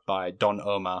Kuduro by Don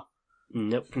Omar.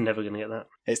 Nope, never gonna get that.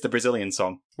 It's the Brazilian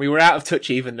song. We were out of touch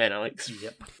even then, Alex.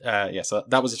 Yep. So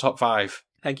that was the top 5.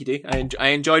 Thank you, D. I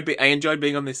enjoyed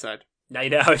being on this side. Now you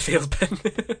know how it feels, Ben.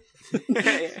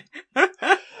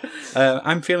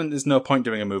 I'm feeling there's no point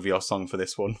doing a movie or song for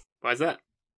this one. Why is that?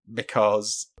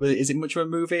 Because, is it much of a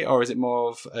movie, or is it more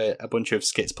of a bunch of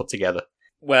skits put together?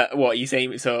 Well, what are you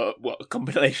saying? So, what, a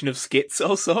compilation of skits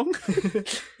or song?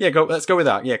 Yeah, let's go with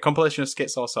that. Yeah, compilation of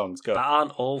skits or songs, go. But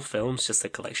aren't all films just a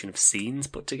collection of scenes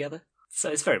put together?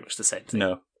 So it's very much the same thing.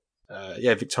 No.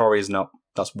 Yeah, Victoria's not.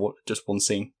 That's just one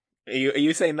scene. Are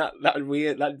you saying that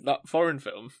weird, that foreign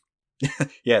film?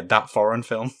 Yeah, that foreign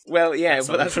film. Well, yeah, That's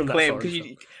but that's a from that claim, foreign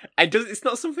because it's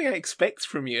not something I expect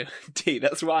from you, D.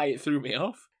 That's why it threw me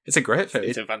off. It's a great film.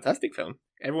 It's a fantastic film.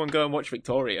 Everyone go and watch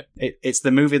Victoria. It's the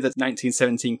movie that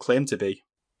 1917 claimed to be.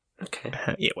 Okay.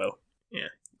 Yeah,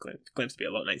 claims to be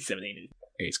a lot. 1917.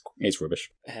 It's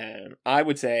rubbish. I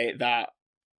would say that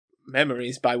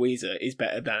Memories by Weezer is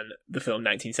better than the film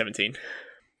 1917.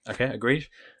 Okay, agreed.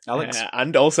 Alex?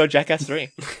 And also Jackass 3.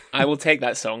 I will take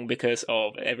that song because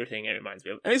of everything it reminds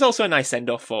me of. And it's also a nice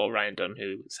send-off for Ryan Dunn,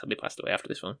 who sadly passed away after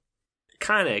this film.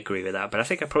 Kind of agree with that, but I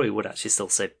think I probably would actually still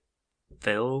say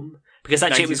film, because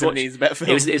actually is a better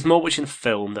film. it was more watching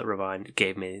film that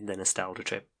gave me the nostalgia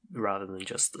trip rather than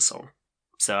just the song.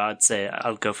 So I'd say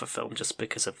I'll go for film just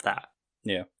because of that.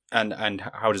 Yeah. And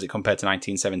how does it compare to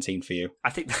 1917 for you? I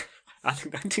think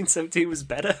 1917 was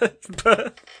better,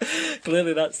 but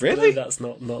clearly that's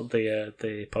not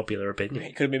the popular opinion.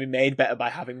 It could have been made better by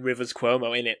having Rivers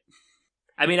Cuomo in it.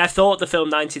 I mean, I thought the film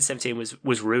 1917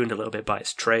 was ruined a little bit by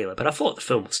its trailer, but I thought the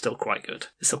film was still quite good.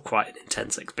 It's still quite an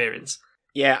intense experience.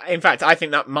 Yeah, in fact, I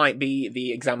think that might be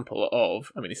the example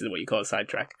of, I mean, this is what you call a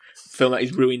sidetrack, film that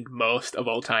is ruined most of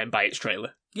all time by its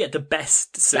trailer. Yeah, the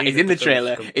best scene that is in the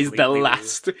trailer is the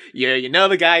last. Yeah, you know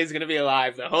the guy is going to be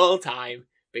alive the whole time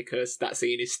because that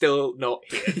scene is still not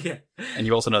here. Yeah. And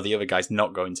you also know the other guy's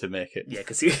not going to make it. Yeah,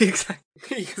 because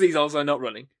he's also not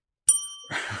running.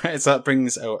 So that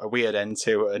brings a weird end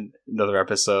to another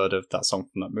episode of that song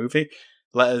from that movie.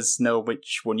 Let us know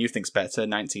which one you think's better,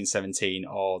 1917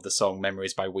 or the song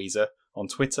Memories by Weezer on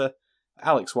Twitter.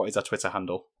 Alex, what is our Twitter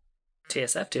handle?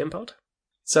 TSF, TMPod.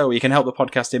 So you can help the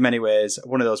podcast in many ways.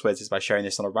 One of those ways is by sharing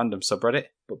this on a random subreddit.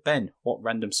 But Ben, what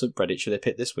random subreddit should they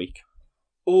pick this week?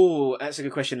 Oh, that's a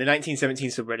good question. The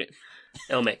 1917 subreddit.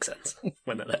 It'll make sense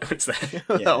when it's there.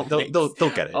 Yeah, they'll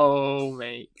get it. Oh,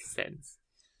 makes sense.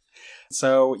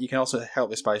 So you can also help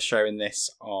this by sharing this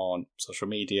on social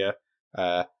media,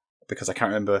 because I can't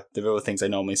remember the other things I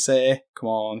normally say. Come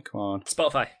on.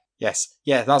 Spotify. Yes.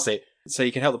 Yeah, that's it. So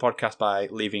you can help the podcast by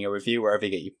leaving a review wherever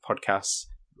you get your podcasts,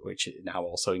 which now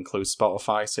also includes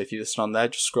Spotify. So if you listen on there,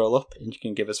 just scroll up and you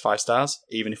can give us 5 stars,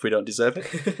 even if we don't deserve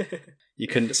it. You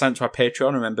can sign up to our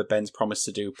Patreon. Remember Ben's promise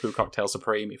to do Poo Cocktail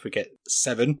Supreme if we get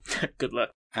 7. Good luck.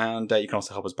 And you can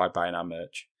also help us by buying our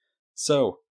merch.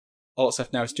 So all that's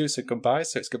left now is to do some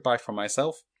goodbyes. So it's goodbye from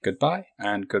myself, goodbye,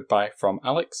 and goodbye from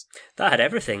Alex. That had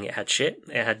everything. It had shit,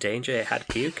 it had danger, it had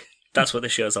puke. That's what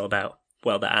this show's all about.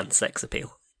 Well, that and sex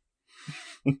appeal.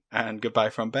 And goodbye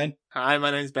from Ben. Hi,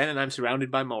 my name's Ben and I'm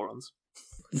surrounded by morons.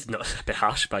 It's not a bit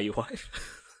harsh by your wife.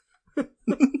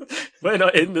 We're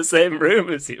not in the same room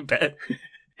as you, Ben.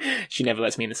 She never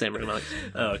lets me in the same room, Alex.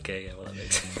 Oh, okay, yeah, well, that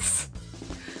makes sense.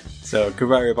 So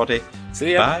goodbye, everybody.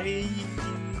 See ya. Bye.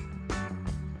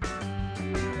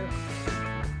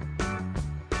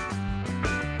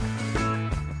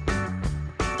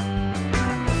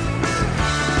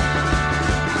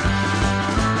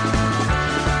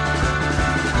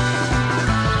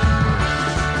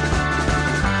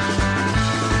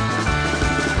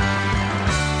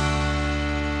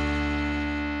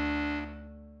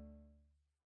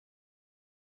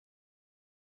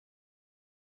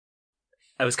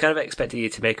 I was kind of expecting you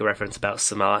to make a reference about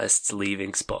some artists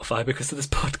leaving Spotify because of this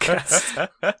podcast.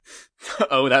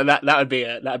 Oh, that'd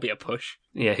be a push.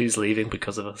 Yeah, who's leaving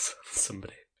because of us?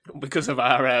 Somebody. Because of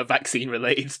our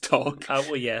vaccine-related talk. Oh,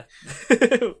 well, yeah.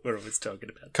 We're always talking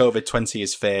about COVID-20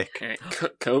 is fake.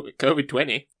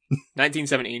 COVID-20.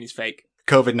 1917 is fake.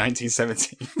 COVID-19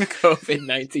 17.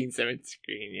 COVID-19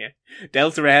 screen, yeah.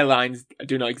 Delta Airlines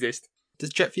do not exist. Does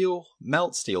jet fuel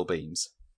melt steel beams?